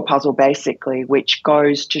jigsaw puzzle basically, which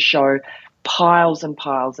goes to show piles and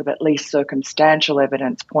piles of at least circumstantial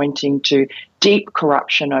evidence pointing to deep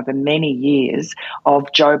corruption over many years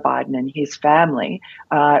of Joe Biden and his family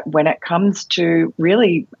when it comes to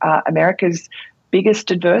really America's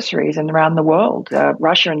biggest adversaries and around the world,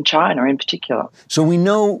 Russia and China in particular. So we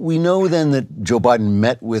know then that Joe Biden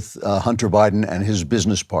met with Hunter Biden and his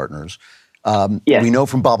business partners. Yes. We know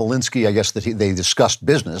from Bobulinski, I guess, that they discussed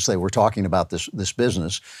business. They were talking about this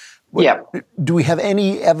business. Yeah. Do we have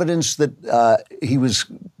any evidence that he was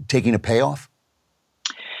taking a payoff?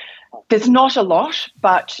 There's not a lot,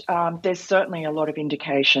 but there's certainly a lot of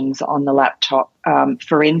indications on the laptop.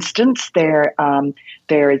 For instance, there are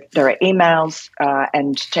emails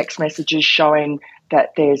and text messages showing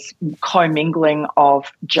that there's commingling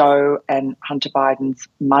of Joe and Hunter Biden's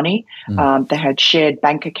money. They had shared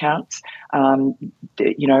bank accounts.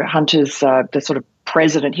 Hunter's the sort of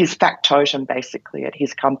president, his factotum basically at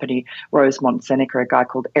his company, Rosemont Seneca, a guy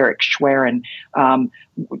called Eric Schwerin,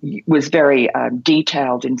 was very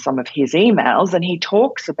detailed in some of his emails, and he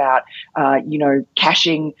talks about,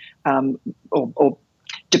 cashing or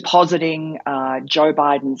depositing Joe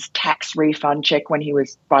Biden's tax refund check when he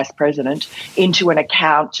was vice president into an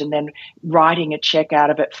account and then writing a check out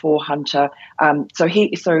of it for Hunter. So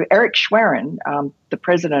Eric Schwerin, the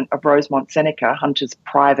president of Rosemont Seneca, Hunter's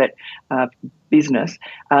private business,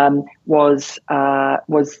 had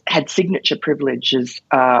signature privileges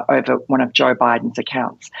over one of Joe Biden's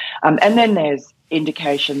accounts. And then there's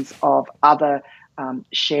indications of other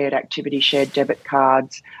shared activity, shared debit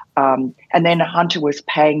cards. And then Hunter was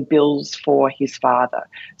paying bills for his father.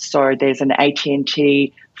 So there's an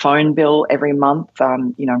AT&T phone bill every month,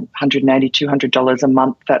 $180, $200 a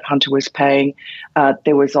month that Hunter was paying.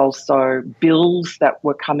 There was also bills that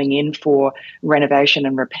were coming in for renovation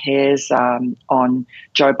and repairs on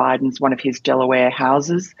Joe Biden's, one of his Delaware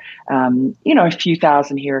houses. A few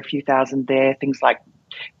thousand here, a few thousand there, things like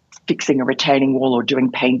fixing a retaining wall or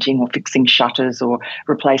doing painting or fixing shutters or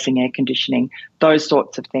replacing air conditioning, those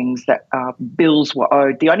sorts of things that bills were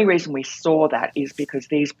owed. The only reason we saw that is because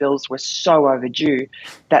these bills were so overdue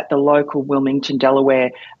that the local Wilmington,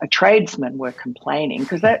 Delaware tradesmen were complaining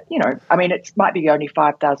because that, it might be only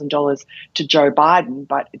 $5,000 to Joe Biden,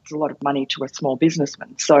 but it's a lot of money to a small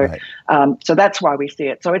businessman. So, right. So that's why we see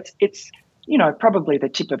it. So it's probably the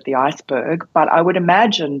tip of the iceberg, but I would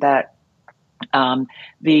imagine that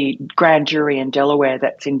the grand jury in Delaware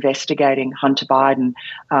that's investigating Hunter Biden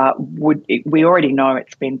we already know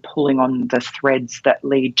it's been pulling on the threads that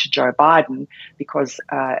lead to Joe Biden because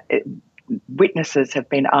witnesses have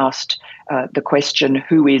been asked the question,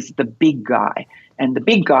 who is the big guy? And the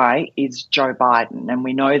big guy is Joe Biden. And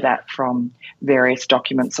we know that from various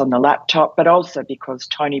documents on the laptop, but also because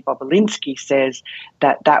Tony Bobulinski says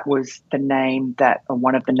that was the name or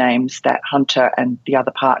one of the names that Hunter and the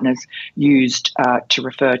other partners used to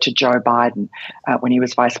refer to Joe Biden when he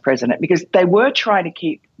was vice president, because they were trying to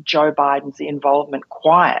keep Joe Biden's involvement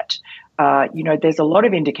quiet there's a lot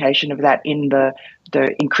of indication of that in the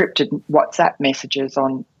encrypted WhatsApp messages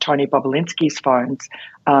on Tony Bobulinski's phones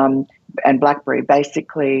and BlackBerry.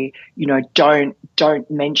 Basically,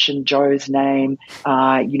 don't mention Joe's name.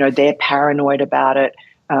 They're paranoid about it.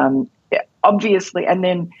 Obviously, and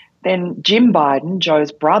then Jim Biden,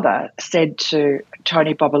 Joe's brother, said to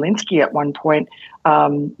Tony Bobulinski at one point,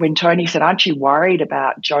 when Tony said, "Aren't you worried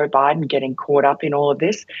about Joe Biden getting caught up in all of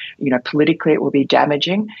this? Politically it will be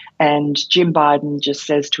damaging." And Jim Biden just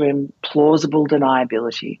says to him, "Plausible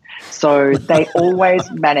deniability." So they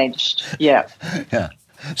always managed. Yeah. Yeah.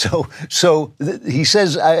 So he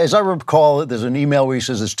says, as I recall, there's an email where he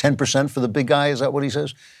says it's 10% for the big guy. Is that what he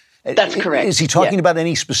says? That's correct. Is he talking about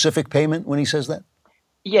any specific payment when he says that?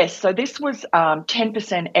 Yes, so this was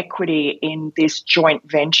 10% equity in this joint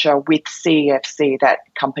venture with CEFC, that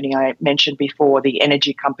company I mentioned before, the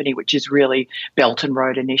energy company, which is really Belt and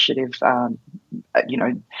Road Initiative. That's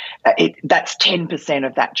 10%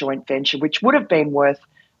 of that joint venture, which would have been worth,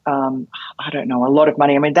 I don't know, a lot of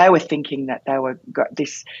money. I mean, they were thinking that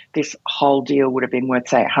this whole deal would have been worth,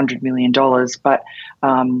 say, $100 million, but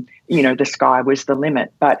the sky was the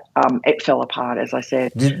limit. But it fell apart, as I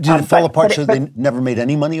said. Did it fall apart so they never made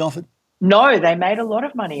any money off it? No, they made a lot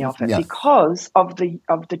of money off it because of the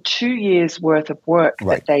 2 years worth of work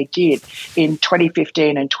that they did in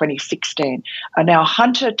 2015 and 2016. Now,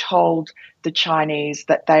 Hunter told the Chinese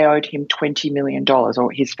that they owed him $20 million,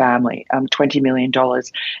 or his family, $20 million.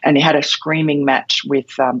 And he had a screaming match with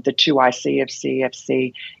the 2IC of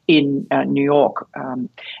CFC in New York.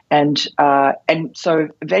 And so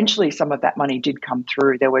eventually some of that money did come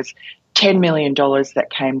through. There was $10 million that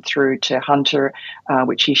came through to Hunter,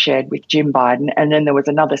 which he shared with Jim Biden. And then there was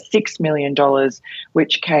another $6 million,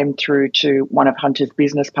 which came through to one of Hunter's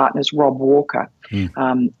business partners, Rob Walker.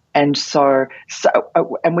 And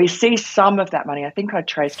and we see some of that money. I think I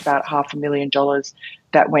traced about $500,000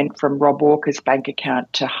 that went from Rob Walker's bank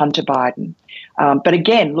account to Hunter Biden. But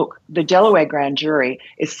again, look, the Delaware grand jury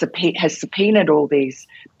has subpoenaed all these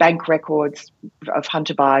bank records of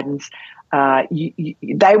Hunter Biden's.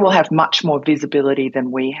 They will have much more visibility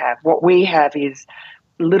than we have. What we have is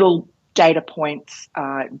little data points,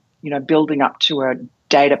 building up to a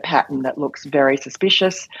data pattern that looks very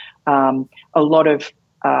suspicious. A lot of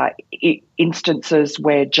instances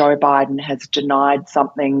where Joe Biden has denied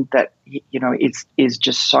something that is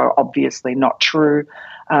just so obviously not true.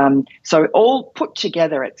 So all put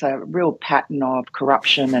together, it's a real pattern of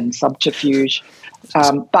corruption and subterfuge.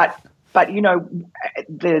 But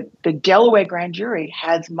the Delaware grand jury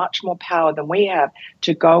has much more power than we have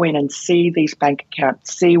to go in and see these bank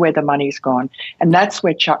accounts, see where the money's gone, and that's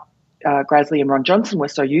where Chuck Grassley and Ron Johnson were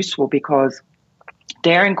so useful, because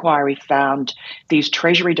their inquiry found these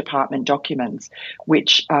Treasury Department documents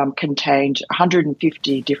which contained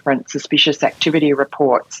 150 different suspicious activity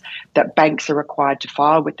reports that banks are required to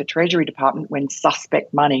file with the Treasury Department when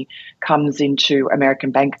suspect money comes into American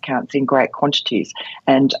bank accounts in great quantities.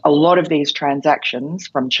 And a lot of these transactions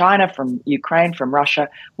from China, from Ukraine, from Russia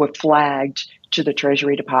were flagged to the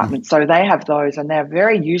Treasury Department. So they have those, and they're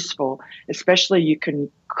very useful, especially you can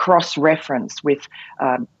cross-reference with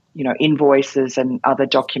invoices and other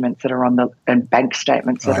documents that are and bank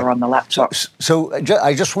statements that are on the laptop. So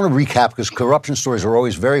I just want to recap, because corruption stories are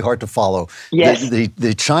always very hard to follow. Yes.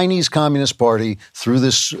 The Chinese Communist Party, through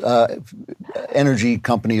this energy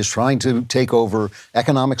company, is trying to take over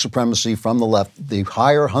economic supremacy from the left. They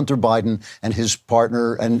hire Hunter Biden and his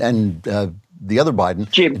partner and the other Biden,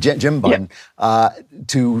 Jim Biden,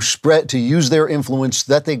 to use their influence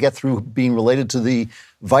that they get through being related to the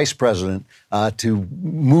vice president to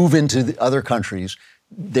move into the other countries.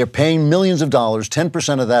 They're paying millions of dollars.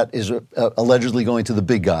 10% of that is allegedly going to the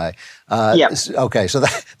big guy. Okay, so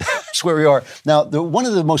that's where we are. Now, one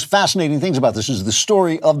of the most fascinating things about this is the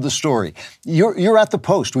story of the story. You're at the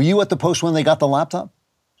Post. Were you at the Post when they got the laptop?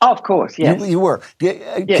 Oh, of course, yes. You were.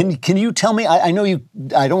 Can you tell me, I know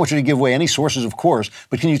I don't want you to give away any sources, of course,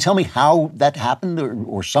 but can you tell me how that happened,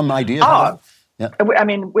 or some ideas? Yeah. I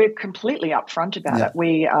mean, we're completely upfront about it.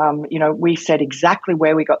 We said exactly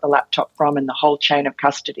where we got the laptop from and the whole chain of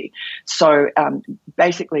custody. So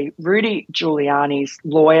basically, Rudy Giuliani's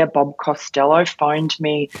lawyer, Bob Costello, phoned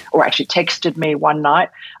me, or actually texted me one night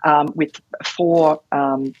with four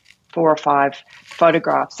or five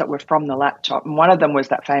photographs that were from the laptop. And one of them was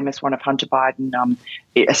that famous one of Hunter Biden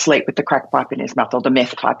asleep with the crack pipe in his mouth, or the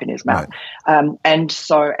meth pipe in his mouth. Right. And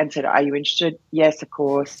said, "Are you interested?" "Yes, of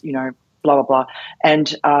course," blah, blah, blah.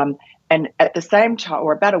 And And at the same time,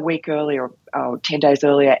 or about a week earlier, 10 days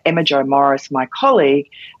earlier, Emma Jo Morris, my colleague,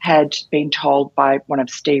 had been told by one of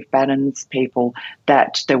Steve Bannon's people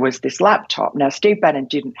that there was this laptop. Now, Steve Bannon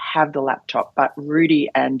didn't have the laptop, but Rudy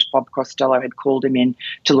and Bob Costello had called him in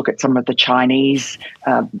to look at some of the Chinese,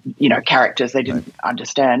 characters they didn't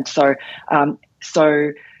understand.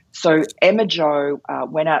 So Emma Jo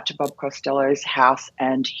went out to Bob Costello's house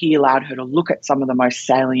and he allowed her to look at some of the most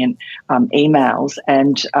salient emails,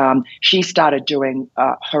 and she started doing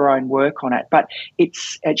her own work on it. But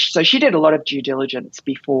so she did a lot of due diligence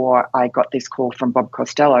before I got this call from Bob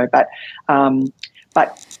Costello. But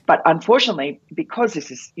unfortunately, because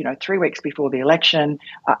this is 3 weeks before the election,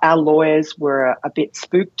 our lawyers were a bit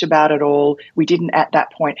spooked about it all. We didn't at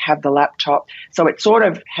that point have the laptop, so it sort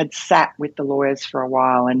of had sat with the lawyers for a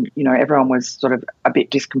while, and everyone was sort of a bit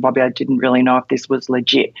discombobulated, didn't really know if this was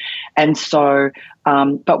legit. And so,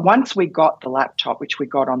 but once we got the laptop, which we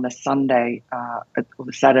got on the Sunday or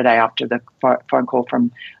the Saturday after the phone call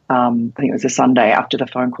from, I think it was a Sunday after the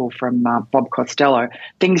phone call from Bob Costello,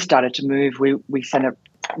 things started to move. We sent a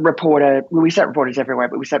reporter, we sent reporters everywhere,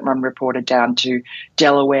 but we sent one reporter down to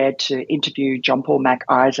Delaware to interview John Paul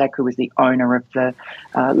MacIsaac, who was the owner of the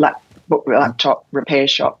laptop repair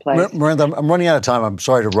shop place. Miranda, I'm running out of time. I'm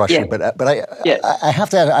sorry to rush you, but I have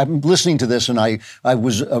to. I'm listening to this, and I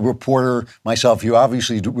was a reporter myself. You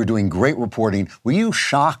obviously were doing great reporting. Were you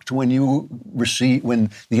shocked when when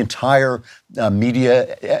the entire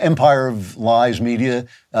media, Empire of Lies media,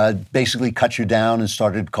 basically cut you down and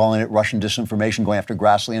started calling it Russian disinformation, going after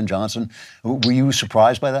Grassley and Johnson? Were you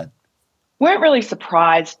surprised by that? Weren't really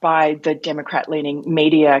surprised by the Democrat-leaning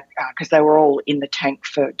media because they were all in the tank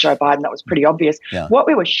for Joe Biden. That was pretty obvious. Yeah. What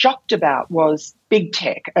we were shocked about was big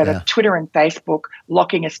tech, Twitter and Facebook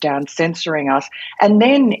locking us down, censoring us. And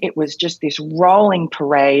then it was just this rolling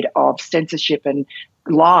parade of censorship and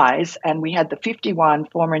lies, and we had the 51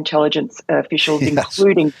 former intelligence officials,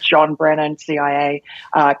 including John Brennan, CIA,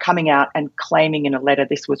 coming out and claiming in a letter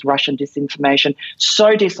this was Russian disinformation.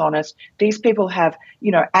 So dishonest. These people have,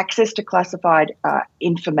 access to classified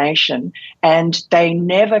information, and they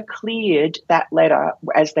never cleared that letter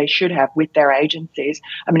as they should have with their agencies.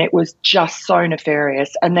 I mean, it was just so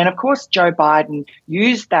nefarious. And then, of course, Joe Biden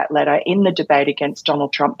used that letter in the debate against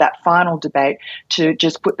Donald Trump, that final debate, to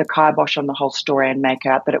just put the kibosh on the whole story and make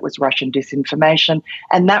out that it was Russian disinformation.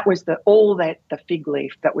 And that was the fig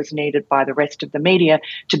leaf that was needed by the rest of the media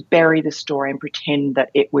to bury the story and pretend that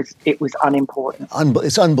it was unimportant.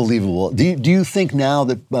 It's unbelievable. Do you think now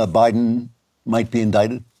that Biden might be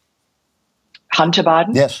indicted? Hunter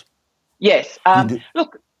Biden? Yes. Yes.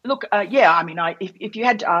 Look. Yeah. I mean, if you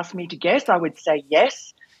had to ask me to guess, I would say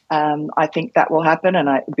yes. I think that will happen,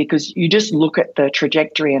 because you just look at the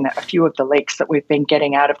trajectory and a few of the leaks that we've been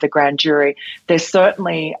getting out of the grand jury. They're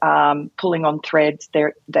certainly pulling on threads.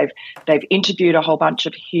 They've interviewed a whole bunch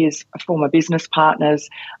of his former business partners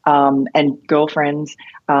and girlfriends.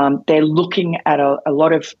 They're looking at a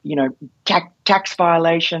lot of tax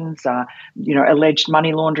violations, alleged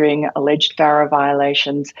money laundering, alleged FARA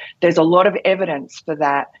violations. There's a lot of evidence for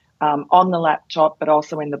that. On the laptop, but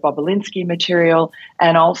also in the Bobolinsky material,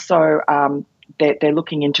 and also they're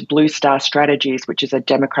looking into Blue Star Strategies, which is a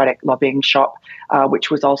Democratic lobbying shop,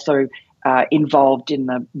 which was also involved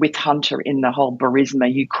with Hunter in the whole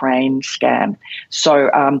Burisma Ukraine scam.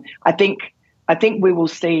 So I think we will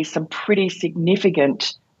see some pretty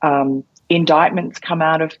significant indictments come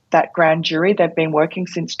out of that grand jury. They've been working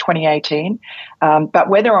since 2018. But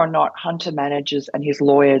whether or not Hunter manages and his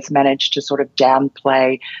lawyers manage to sort of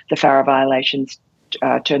downplay the FARA violations,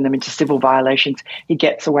 turn them into civil violations, he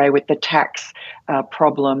gets away with the tax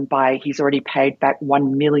problem he's already paid back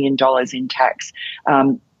 $1 million in tax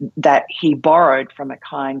that he borrowed from a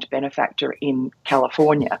kind benefactor in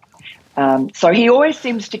California. So he always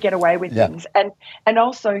seems to get away with things. And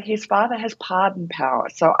also his father has pardon power.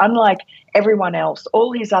 So unlike everyone else,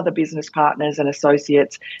 all his other business partners and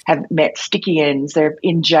associates have met sticky ends. They're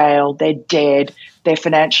in jail. They're dead. They're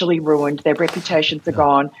financially ruined. Their reputations are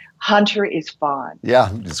gone. Hunter is fine.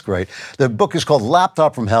 Yeah, it's great. The book is called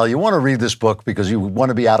Laptop from Hell. You want to read this book because you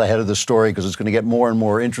want to be out ahead of the story because it's going to get more and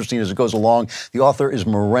more interesting as it goes along. The author is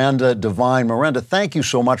Miranda Devine. Miranda, thank you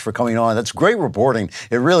so much for coming on. That's great reporting.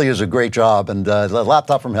 It really is a great job. And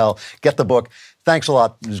Laptop from Hell, get the book. Thanks a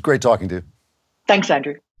lot. It was great talking to you. Thanks,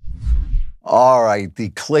 Andrew. All right, the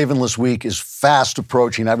Clavenless week is fast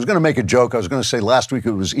approaching. I was going to make a joke. I was going to say last week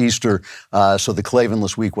it was Easter, so the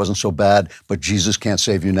Clavenless week wasn't so bad, but Jesus can't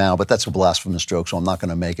save you now. But that's a blasphemous joke, so I'm not going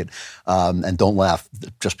to make it. And don't laugh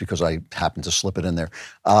just because I happened to slip it in there.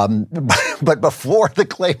 But before the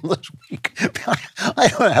Clavenless week,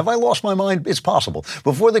 have I lost my mind? It's possible.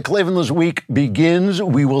 Before the Clavenless week begins,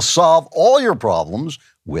 we will solve all your problems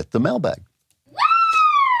with the mailbag.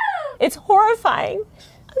 It's horrifying.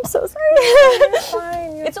 I'm so sorry.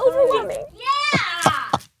 It's overwhelming.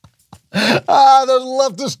 Those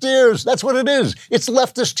leftist tears. That's what it is. It's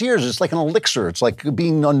leftist tears. It's like an elixir. It's like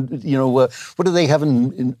being on, what do they have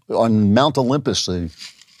on Mount Olympus?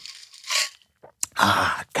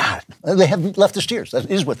 God. They have leftist tears. That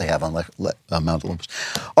is what they have on Mount Olympus.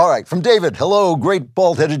 All right, from David. Hello, great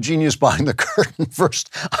bald-headed genius behind the curtain. First,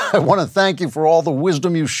 I want to thank you for all the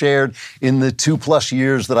wisdom you've shared in the 2+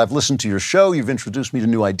 years that I've listened to your show. You've introduced me to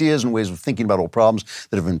new ideas and ways of thinking about old problems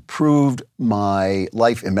that have improved my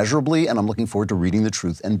life immeasurably, and I'm looking forward to reading the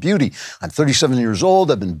truth and beauty. I'm 37 years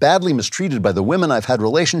old. I've been badly mistreated by the women I've had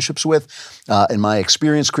relationships with. In my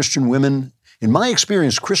experience, Christian women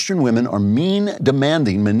are mean,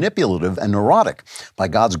 demanding, manipulative, and neurotic. By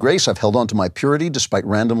God's grace, I've held on to my purity despite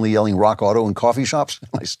randomly yelling rock auto in coffee shops.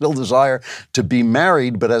 I still desire to be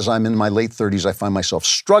married, but as I'm in my late 30s, I find myself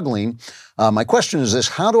struggling. My question is this: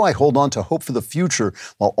 how do I hold on to hope for the future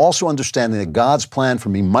while also understanding that God's plan for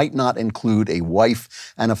me might not include a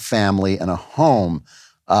wife and a family and a home?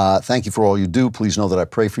 Thank you for all you do. Please know that I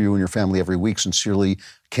pray for you and your family every week. Sincerely,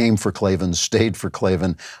 came for Klavan, stayed for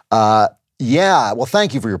Klavan. Yeah, well,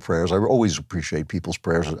 thank you for your prayers. I always appreciate people's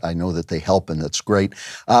prayers. I know that they help, and that's great.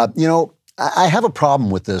 I have a problem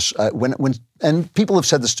with this and people have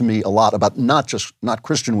said this to me a lot about not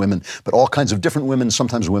Christian women, but all kinds of different women,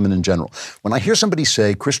 sometimes women in general. When I hear somebody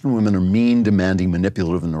say Christian women are mean, demanding,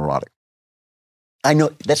 manipulative, and neurotic, I know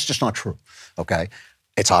that's just not true, okay?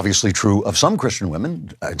 It's obviously true of some Christian women,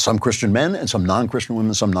 and some Christian men, and some non-Christian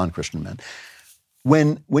women, some non-Christian men.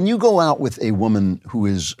 When you go out with a woman who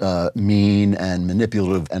is mean and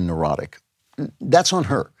manipulative and neurotic, that's on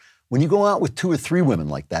her. When you go out with 2 or 3 women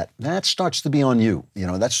like that, that starts to be on you.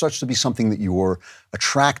 That starts to be something that you're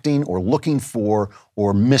attracting or looking for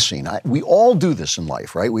or missing. We all do this in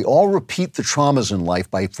life, right? We all repeat the traumas in life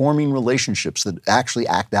by forming relationships that actually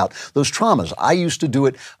act out those traumas. I used to do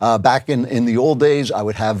it back in the old days. I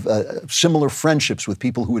would have similar friendships with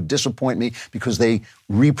people who would disappoint me because they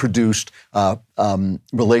reproduced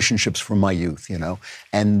relationships from my youth,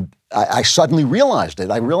 And I suddenly realized it.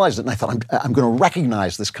 I realized it, and I thought, I'm going to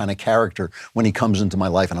recognize this kind of character when he comes into my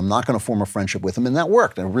life, and I'm not going to form a friendship with him. And that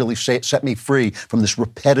worked. And it really set me free from this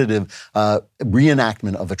repetitive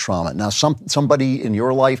reenactment of a trauma. Now, somebody in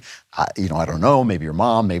your life, I don't know, maybe your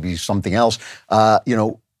mom, maybe something else,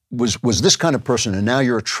 was this kind of person, and now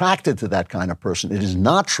you're attracted to that kind of person. It is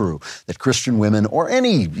not true that Christian women or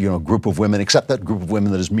any group of women, except that group of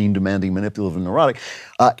women that is mean, demanding, manipulative, and neurotic,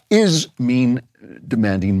 is mean,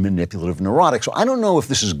 demanding, manipulative, neurotic. So I don't know if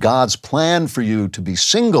this is God's plan for you to be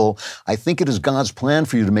single. I think it is God's plan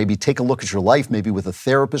for you to maybe take a look at your life, maybe with a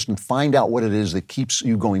therapist, and find out what it is that keeps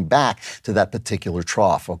you going back to that particular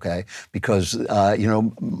trough, okay? Because,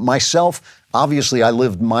 myself, obviously, I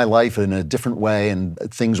lived my life in a different way, and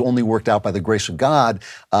things only worked out by the grace of God.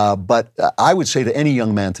 But I would say to any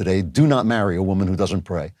young man today, do not marry a woman who doesn't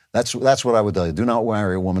pray. That's what I would tell you. Do not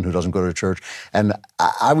marry a woman who doesn't go to church. And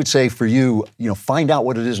I would say for you, find out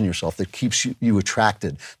what it is in yourself that keeps you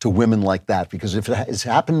attracted to women like that. Because if it's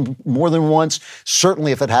happened more than once,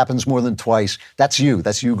 certainly if it happens more than twice, that's you.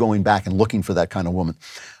 That's you going back and looking for that kind of woman.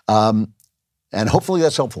 And hopefully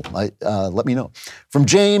that's helpful. Let me know. From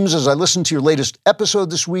James, as I listened to your latest episode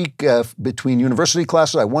this week, between university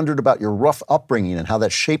classes, I wondered about your rough upbringing and how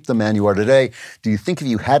that shaped the man you are today. Do you think if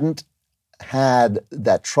you hadn't had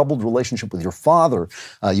that troubled relationship with your father,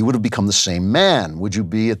 you would have become the same man? Would you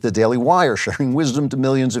be at the Daily Wire sharing wisdom to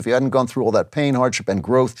millions if you hadn't gone through all that pain, hardship, and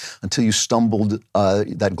growth until you stumbled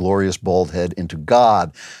that glorious bald head into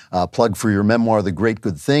God? Plug for your memoir, The Great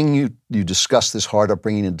Good Thing. You discuss this hard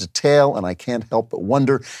upbringing in detail, and I can't help but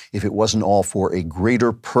wonder if it wasn't all for a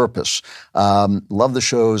greater purpose. Love the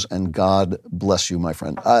shows, and God bless you, my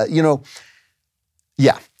friend.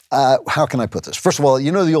 Yeah. How can I put this? First of all,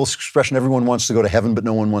 you know the old expression, everyone wants to go to heaven, but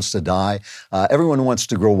no one wants to die. Everyone wants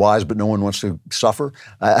to grow wise, but no one wants to suffer.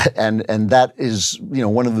 And that is,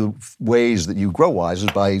 one of the ways that you grow wise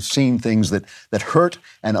is by seeing things that hurt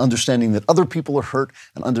and understanding that other people are hurt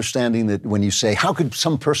and understanding that when you say, how could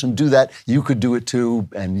some person do that? You could do it too,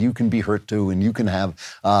 and you can be hurt too, and you can have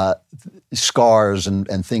scars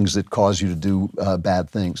and things that cause you to do bad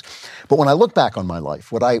things. But when I look back on my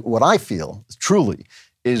life, what I feel truly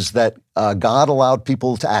is that God allowed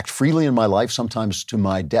people to act freely in my life, sometimes to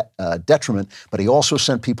my detriment, but he also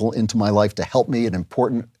sent people into my life to help me at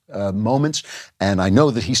important moments. And I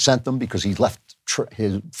know that he sent them because he left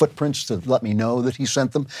his footprints to let me know that he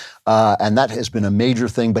sent them. And that has been a major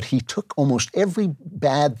thing. But he took almost every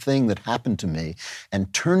bad thing that happened to me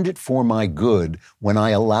and turned it for my good when I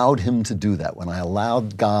allowed him to do that, when I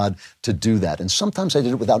allowed God to do that. And sometimes I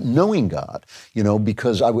did it without knowing God,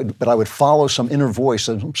 because I would follow some inner voice,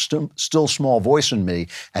 a still small voice in me,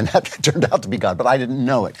 and that turned out to be God, but I didn't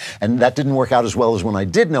know it. And that didn't work out as well as when I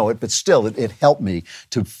did know it, but still, it helped me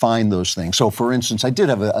to find those things. So, for instance, I did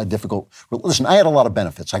have a difficult, listen, I had a lot of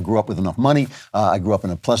benefits. I grew up with enough money. I grew up in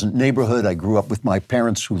a pleasant neighborhood. I grew up with my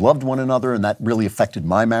parents who loved one another, and that really affected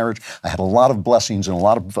my marriage. I had a lot of blessings and a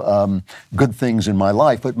lot of good things in my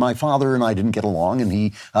life, but my father and I didn't get along, and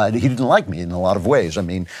he didn't like me in a lot of ways. I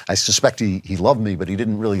mean, I suspect he loved me, but he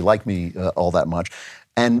didn't really like me all that much.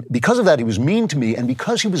 And because of that, he was mean to me. And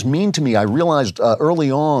because he was mean to me, I realized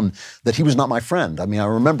early on that he was not my friend. I mean, I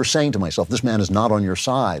remember saying to myself, this man is not on your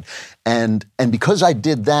side. And because I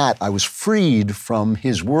did that, I was freed from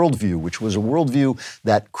his worldview, which was a worldview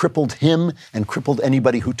that crippled him and crippled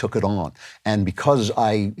anybody who took it on. And because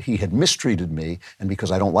he had mistreated me, and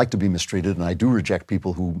because I don't like to be mistreated, and I do reject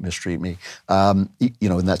people who mistreat me, and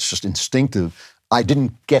that's just instinctive, I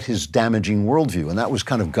didn't get his damaging worldview. And that was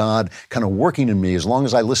kind of God kind of working in me as long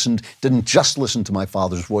as I didn't just listen to my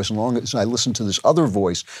father's voice, as long as I listened to this other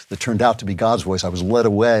voice that turned out to be God's voice, I was led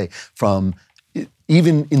away from,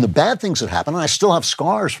 even in the bad things that happen, and I still have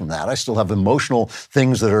scars from that. I still have emotional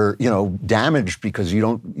things that are, damaged because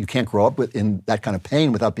you can't grow up in that kind of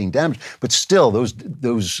pain without being damaged. But still,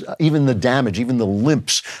 those even the damage, even the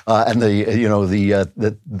limps, and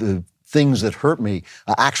the things that hurt me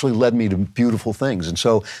actually led me to beautiful things. And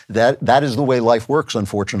so that is the way life works,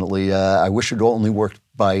 unfortunately. I wish it only worked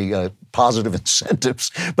by positive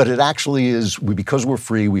incentives, but it actually is, because we're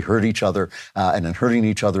free, we hurt each other, and in hurting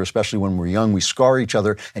each other, especially when we're young, we scar each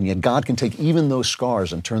other, and yet God can take even those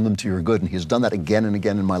scars and turn them to your good, and he has done that again and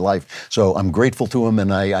again in my life. So I'm grateful to him,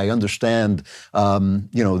 and I understand,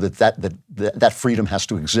 that freedom has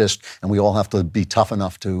to exist, and we all have to be tough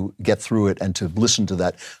enough to get through it and to listen to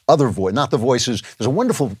that other voice, not the voices. There's a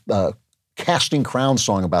wonderful Casting Crowns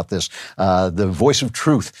song about this, The Voice of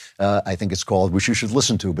Truth, I think it's called, which you should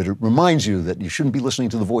listen to. But it reminds you that you shouldn't be listening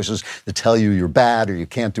to the voices that tell you you're bad or you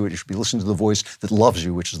can't do it. You should be listening to the voice that loves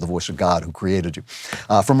you, which is the voice of God who created you.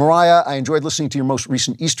 From Mariah, I enjoyed listening to your most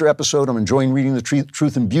recent Easter episode. I'm enjoying reading The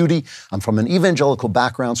Truth and Beauty. I'm from an evangelical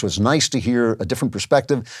background, so it's nice to hear a different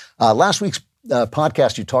perspective. Last week's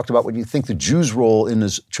podcast, you talked about what you think the Jews' role in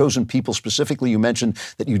his chosen people. Specifically, you mentioned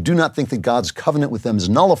that you do not think that God's covenant with them is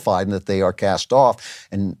nullified and that they are cast off.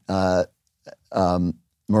 And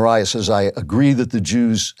Mariah says, I agree that the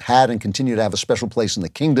Jews had and continue to have a special place in the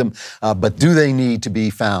kingdom, but do they need to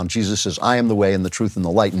be found? Jesus says, I am the way and the truth and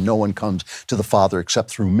the light, and no one comes to the Father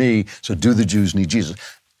except through me. So do the Jews need Jesus?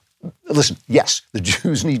 Listen, yes, the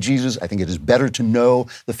Jews need Jesus. I think it is better to know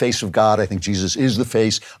the face of God. I think Jesus is the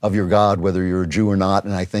face of your God, whether you're a Jew or not.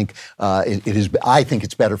 And I think I think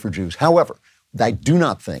it's better for Jews. However, I do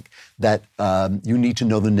not think that you need to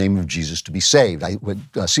know the name of Jesus to be saved. What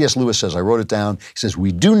C.S. Lewis says, I wrote it down. He says,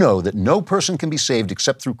 we do know that no person can be saved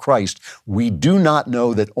except through Christ. We do not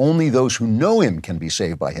know that only those who know him can be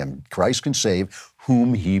saved by him. Christ can save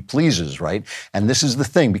whom he pleases, right? And this is the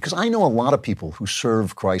thing, because I know a lot of people who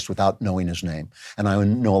serve Christ without knowing his name. And I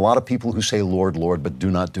know a lot of people who say, Lord, Lord, but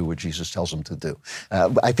do not do what Jesus tells them to do.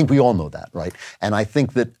 I think we all know that, right? And I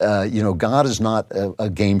think that, God is not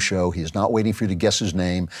a game show. He is not waiting for you to guess his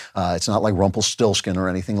name. It's not like Rumpelstiltskin or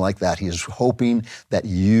anything like that. He is hoping that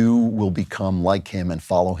you will become like him and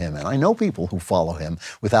follow him. And I know people who follow him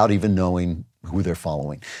without even knowing who they're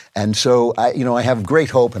following. And so, I have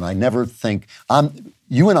great hope, and I never think,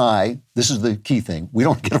 You and I, this is the key thing. We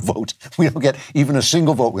don't get a vote. We don't get even a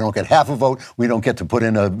single vote. We don't get half a vote. We don't get to put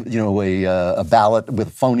in a ballot with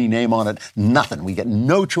a phony name on it. Nothing. We get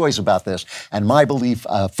no choice about this. And my belief,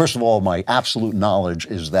 first of all, my absolute knowledge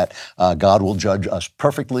is that God will judge us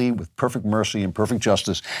perfectly with perfect mercy and perfect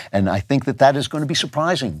justice. And I think that is going to be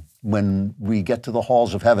surprising. When we get to the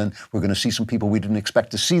halls of heaven, we're going to see some people we didn't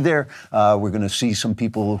expect to see there. We're going to see some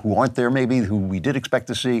people who aren't there maybe, who we did expect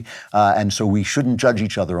to see. And so we shouldn't judge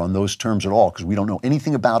each other on those terms at all because we don't know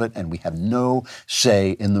anything about it and we have no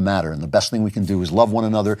say in the matter. And the best thing we can do is love one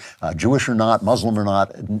another, Jewish or not, Muslim or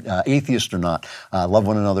not, atheist or not, love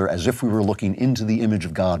one another as if we were looking into the image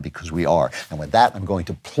of God, because we are. And with that, I'm going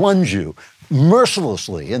to plunge you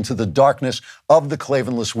mercilessly into the darkness of the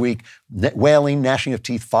Klavanless week. Wailing, gnashing of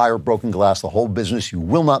teeth, fire, broken glass, the whole business. You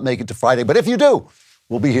will not make it to Friday, but if you do,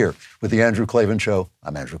 we'll be here with the Andrew Klavan Show.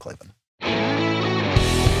 I'm Andrew Klavan.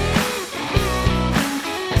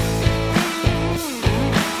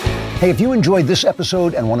 Hey, if you enjoyed this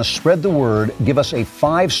episode and want to spread the word, give us a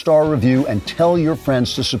 5-star review and tell your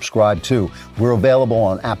friends to subscribe too. We're available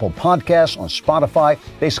on Apple Podcasts, on Spotify,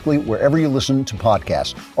 basically wherever you listen to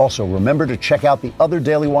podcasts. Also, remember to check out the other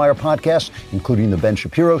Daily Wire podcasts, including The Ben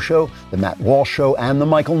Shapiro Show, The Matt Walsh Show, and The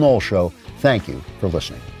Michael Knowles Show. Thank you for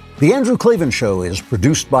listening. The Andrew Klavan Show is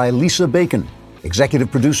produced by Lisa Bacon. Executive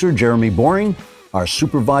producer Jeremy Boring. Our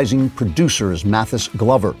supervising producer is Mathis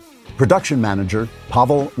Glover. Production manager,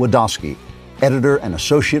 Pavel Wadowski. Editor and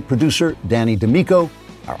associate producer, Danny D'Amico.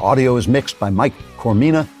 Our audio is mixed by Mike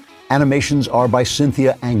Cormina. Animations are by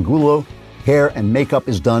Cynthia Angulo. Hair and makeup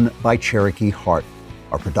is done by Cherokee Hart.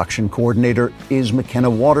 Our production coordinator is McKenna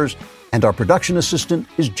Waters. And our production assistant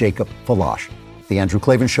is Jacob Falash. The Andrew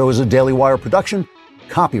Klavan Show is a Daily Wire production.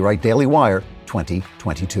 Copyright Daily Wire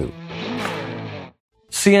 2022.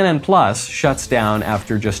 CNN Plus shuts down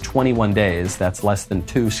after just 21 days. That's less than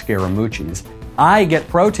 2 Scaramucci's. I get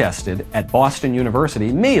protested at Boston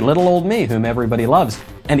University, me, little old me, whom everybody loves.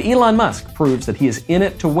 And Elon Musk proves that he is in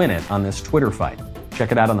it to win it on this Twitter fight.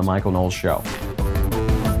 Check it out on The Michael Knowles Show.